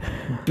episode.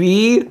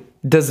 B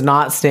does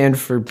not stand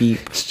for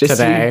beep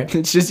today.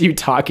 It's just you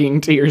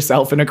talking to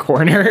yourself in a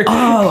corner.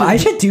 Oh, I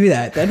should do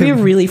that. That'd be a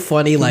really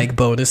funny like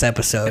bonus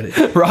episode.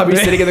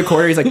 Robbie's sitting in the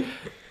corner. He's like,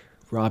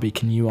 Robbie,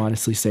 can you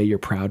honestly say you're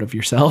proud of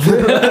yourself?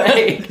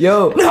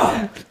 Yo,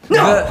 no.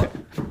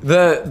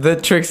 The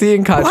Trixie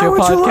and Katya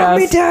podcast. You love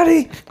me,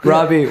 Daddy?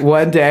 Robbie,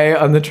 one day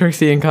on the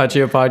Trixie and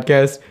Katya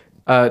podcast,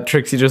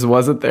 Trixie just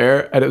wasn't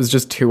there, and it was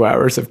just 2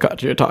 hours of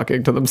Katya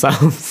talking to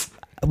themselves.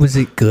 Was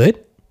it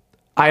good?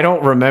 I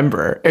don't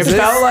remember. It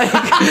felt like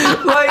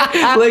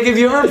if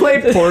you ever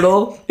played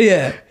Portal,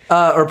 Yeah.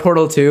 or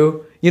Portal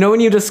 2, you know when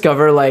you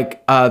discover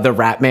like the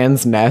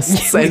Ratman's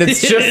nests and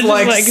it's just It's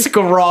like, like-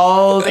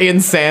 scrawled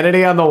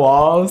insanity on the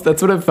walls?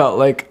 That's what it felt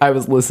like I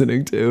was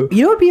listening to.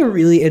 You know what would be a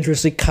really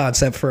interesting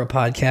concept for a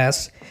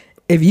podcast?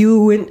 If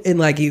you went and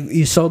like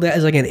you sold that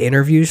as like an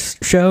interview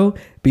show,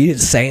 but you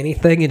didn't say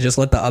anything and just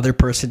let the other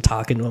person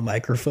talk into a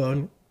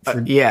microphone.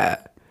 Yeah.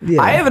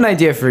 Yeah. I have an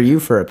idea for you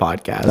for a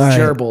podcast. right.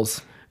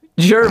 Gerbils.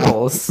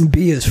 Gerbils.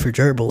 B is for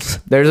gerbils.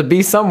 There's a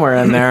B somewhere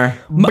in there.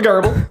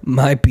 Gerbil.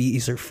 My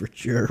B's are for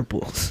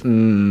gerbils.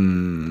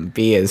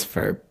 B is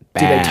for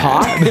bad.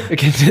 Do they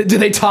talk? Do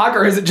they talk,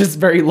 or is it just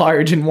very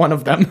large in one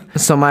of them?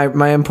 So my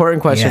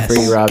important question Yes.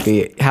 for you,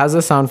 Robbie, how's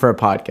this sound for a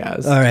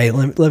podcast? All right,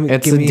 let me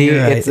It's give a me D.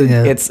 your It's right,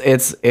 yeah.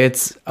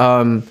 it's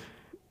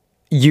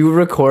you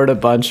record a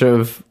bunch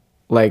of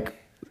like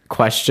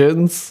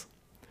questions.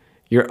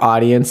 Your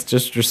audience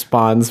just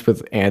responds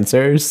with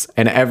answers,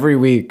 and every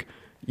week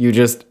you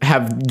just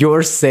have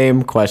your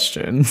same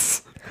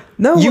questions.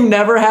 No, You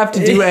never have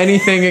to do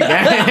anything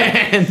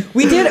again.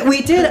 we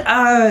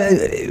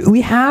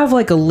have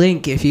like a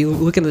link if you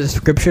look in the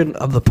description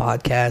of the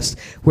podcast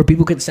where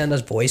people can send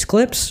us voice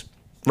clips.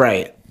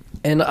 Right.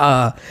 And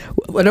I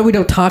know we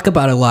don't talk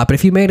about it a lot, but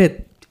if you made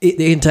it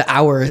into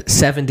hour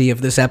 70 of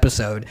this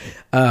episode,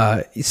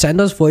 send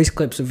us voice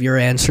clips of your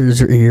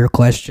answers or your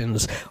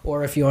questions,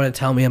 or if you want to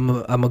tell me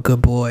I'm a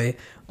good boy,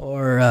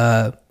 or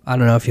I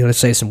don't know, if you want to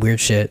say some weird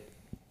shit,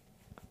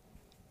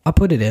 I'll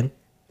put it in.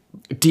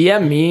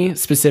 DM me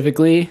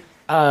specifically,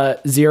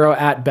 0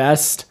 at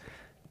best,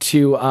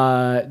 to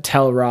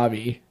tell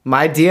Robbie.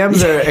 My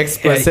DMs are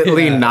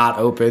explicitly Yeah. not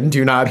open.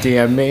 Do not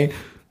DM me.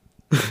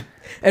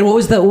 And what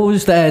was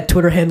the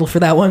Twitter handle for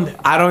that one?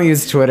 I don't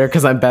use Twitter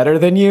because I'm better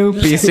than you.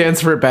 B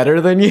stands for better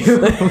than you.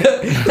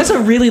 That's a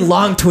really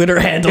long Twitter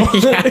handle.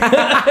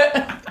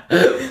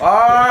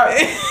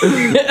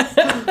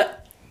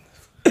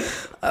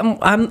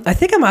 I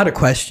think I'm out of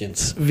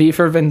questions. V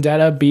for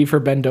Vendetta, B for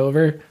Bend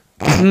Over.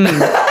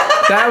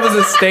 That was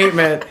a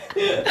statement.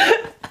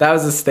 That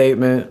was a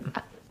statement.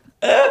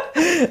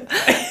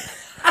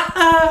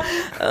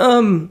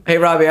 Hey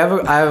Robbie, I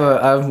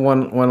have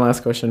one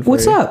last question for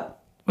What's you.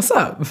 up? What's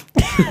up?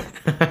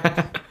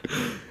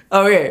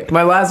 Okay,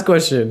 my last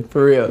question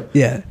for real.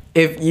 Yeah.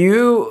 If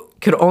you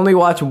could only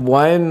watch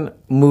one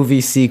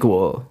movie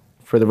sequel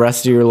for the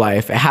rest of your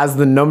life, it has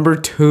the number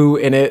 2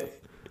 in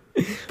it,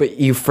 but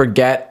you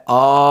forget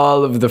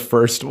all of the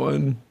first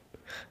one.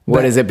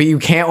 What is it? But you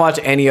can't watch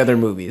any other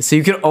movies. So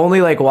you can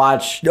only like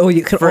watch, Oh,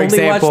 you can for only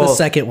example, watch the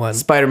second one.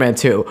 Spider-Man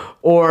 2.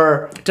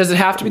 Or Does it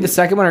have to be the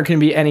second one, or can it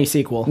be any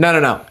sequel?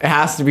 no. It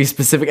has to be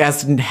specific. It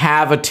has to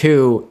have a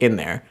 2 in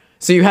there.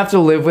 So you have to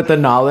live with the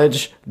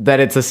knowledge that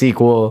it's a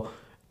sequel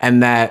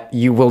and that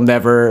you will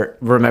never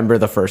remember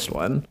the first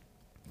one.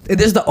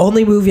 This is the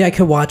only movie I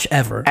could watch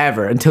ever.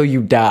 Ever. Until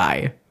you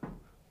die.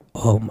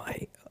 Oh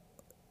my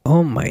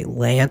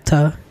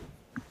Lanta.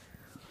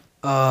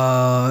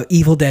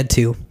 Evil Dead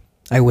 2.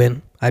 I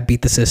win. I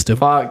beat the system.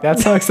 Fuck, that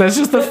sucks. That's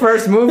just the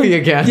first movie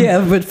again.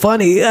 Yeah, but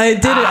funny. I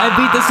did it. I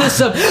beat the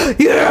system.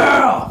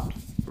 Yeah.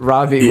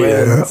 Robbie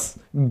wins.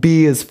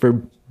 B is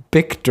for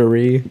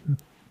victory.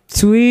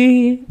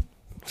 Sweet,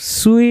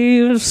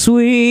 sweet,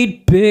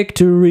 sweet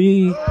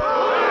victory.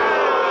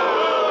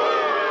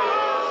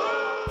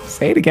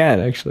 Say it again,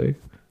 actually.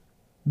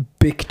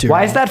 Victory.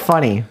 Why is that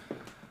funny?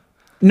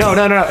 No.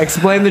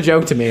 Explain the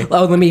joke to me.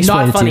 Oh, let me explain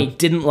Not it to funny. you.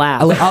 Didn't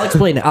laugh. I'll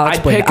explain it.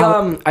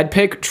 I'd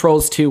pick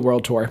Trolls 2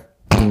 World Tour.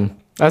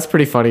 That's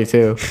pretty funny,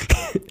 too.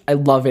 I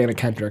love Anna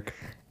Kendrick.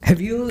 Have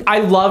you? I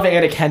love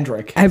Anna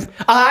Kendrick. Have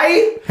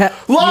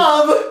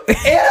Love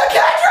Anna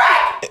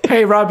Kendrick.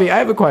 Hey, Robbie, I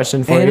have a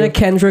question for Anna you.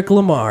 Kendrick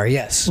Lamar?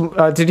 Yes.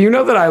 Did you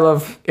know that I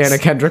love Anna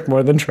Kendrick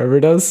more than Trevor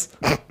does?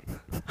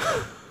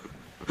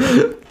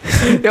 John,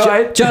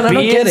 I don't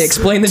get it.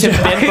 Explain the joke.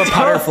 Bimp a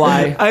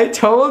butterfly. I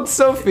told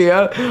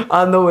Sophia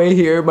on the way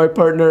here, my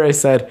partner, I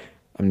said,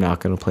 I'm not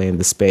going to play in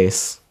the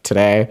space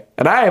today.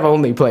 And I have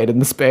only played in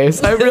the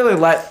space. I really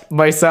let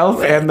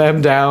myself and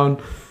them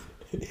down.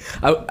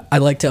 I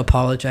like to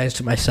apologize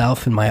to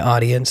myself and my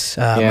audience,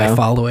 my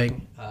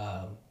following.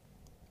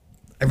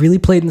 I really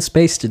played in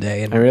space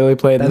today, and I really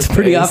played in that's the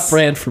pretty space.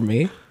 off-brand for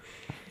me.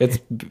 It's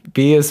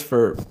B is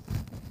for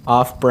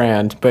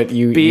off-brand, but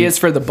B is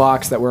for the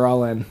box that we're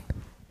all in.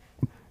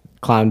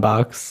 clown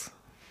box.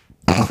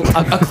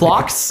 A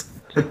clocks?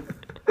 I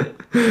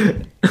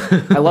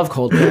love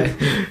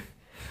Coldplay.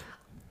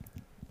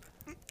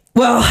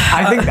 Well,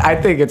 I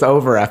think it's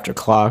over after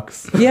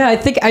clocks. yeah, I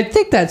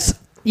think that's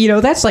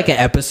that's like an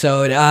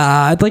episode.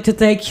 I'd like to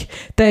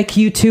thank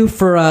you two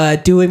for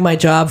doing my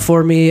job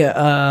for me.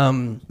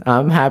 I'm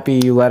happy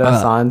you let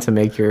us on to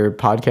make your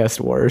podcast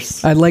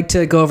worse. I'd like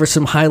to go over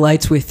some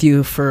highlights with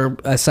you for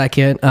a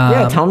second.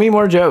 Yeah, tell me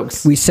more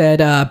jokes. We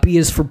said B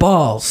is for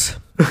balls.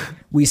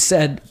 We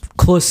said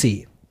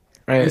Clussy.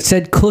 Right. We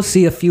said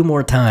Clussy a few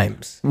more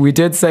times. We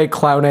did say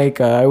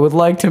Clownacre. I would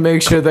like to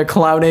make sure that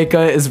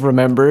Clownacre is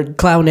remembered.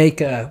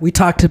 Clownacre. We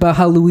talked about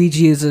how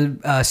Luigi is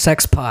a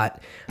sex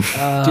pot.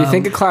 Do you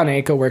think a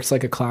clownacre works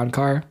like a clown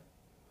car?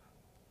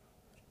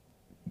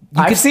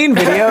 I've seen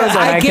videos and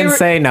I can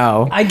say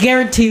no. I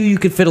guarantee you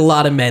could fit a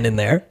lot of men in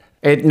there.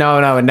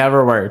 No, it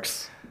never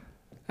works.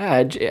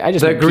 I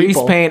just The mean grease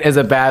people. paint is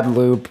a bad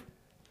loop.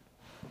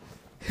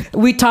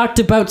 We talked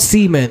about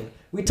semen.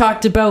 We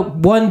talked about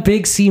one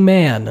big sea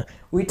man.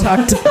 We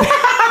talked.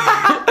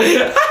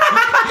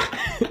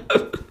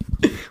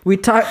 We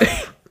talked.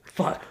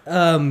 Fuck.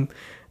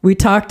 We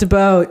talked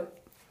about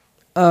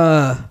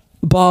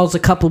balls a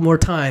couple more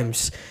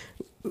times.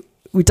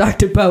 We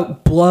talked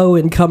about blow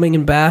and coming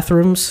in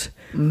bathrooms.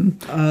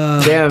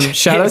 Damn!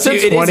 Shout out to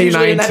It is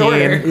usually in that 2019.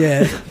 order.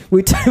 Yeah,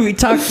 we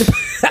talked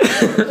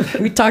about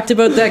we talked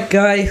about that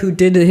guy who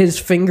did his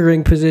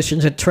fingering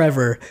positions at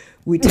Trevor.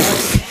 We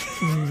talked.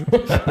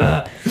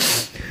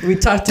 We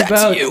talked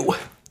about you.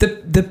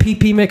 the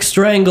PP Mix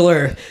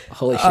Strangler.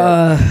 Holy shit.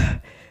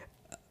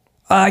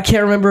 I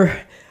can't remember.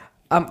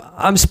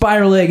 I'm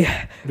spiraling.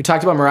 We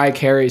talked about Mariah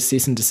Carey's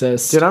cease and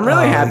desist. Dude, I'm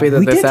really happy that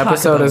we this did talk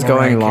episode about is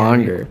going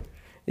Mariah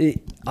Carey.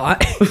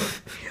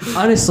 longer.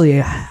 Honestly,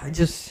 I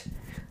just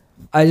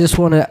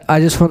want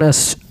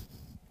to.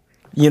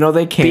 You know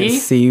they can't B?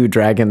 see you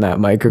dragging that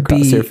mic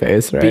across B. your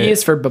face, right? B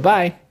is for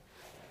bye-bye.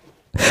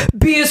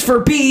 B is for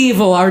Be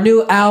Evil, our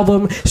new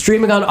album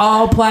streaming on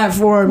all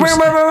platforms.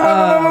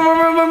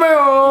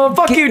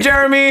 Fuck you,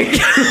 Jeremy.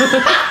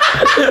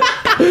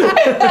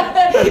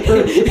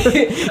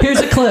 Here's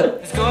a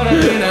clip. It's gonna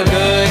be a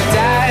good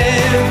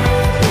time.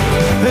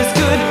 This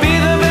could be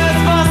the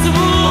best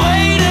possible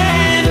way to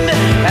end.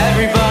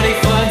 Everybody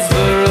floods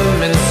the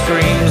room and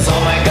screams,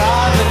 oh my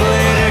god, the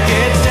glitter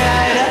kid's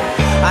dead.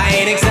 I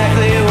ain't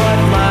exactly what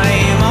my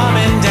mom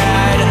and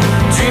dad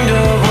dreamed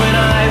of when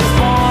I was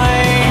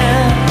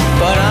born.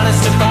 But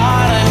honest to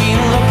God, I mean,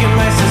 look at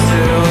my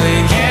sister. We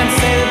can't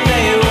say that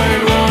they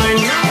weren't born.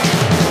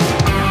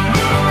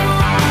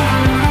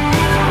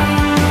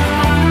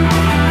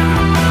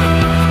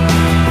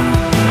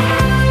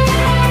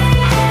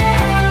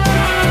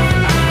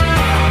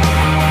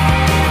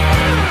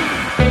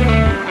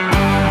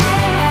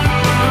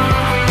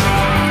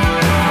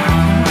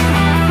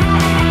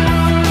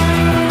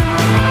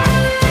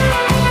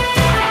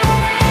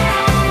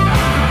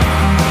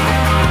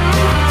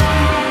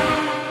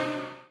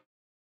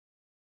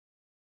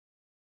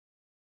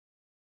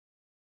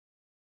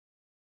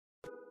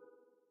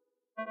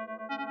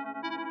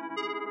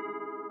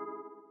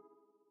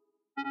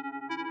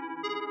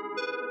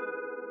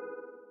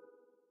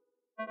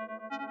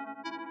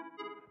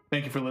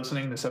 Thank you for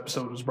listening. This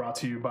episode was brought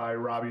to you by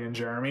Robbie and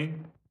Jeremy.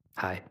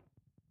 Hi.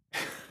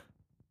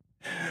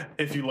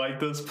 If you like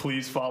this,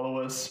 please follow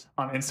us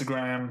on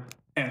Instagram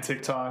and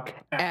TikTok.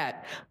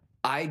 At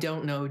I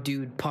Don't Know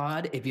Dude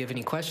Pod. If you have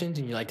any questions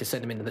and you'd like to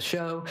send them into the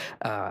show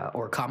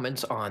or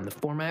comments on the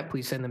format,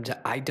 please send them to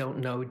I Don't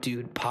Know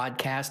Dude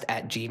Podcast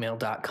at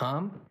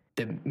gmail.com.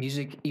 The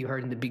music you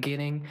heard in the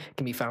beginning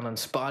can be found on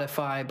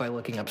Spotify by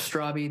looking up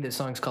Strawby. The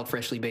song's called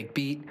Freshly Baked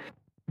Beat.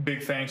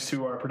 Big thanks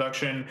to our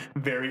production,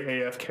 Very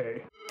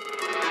AFK.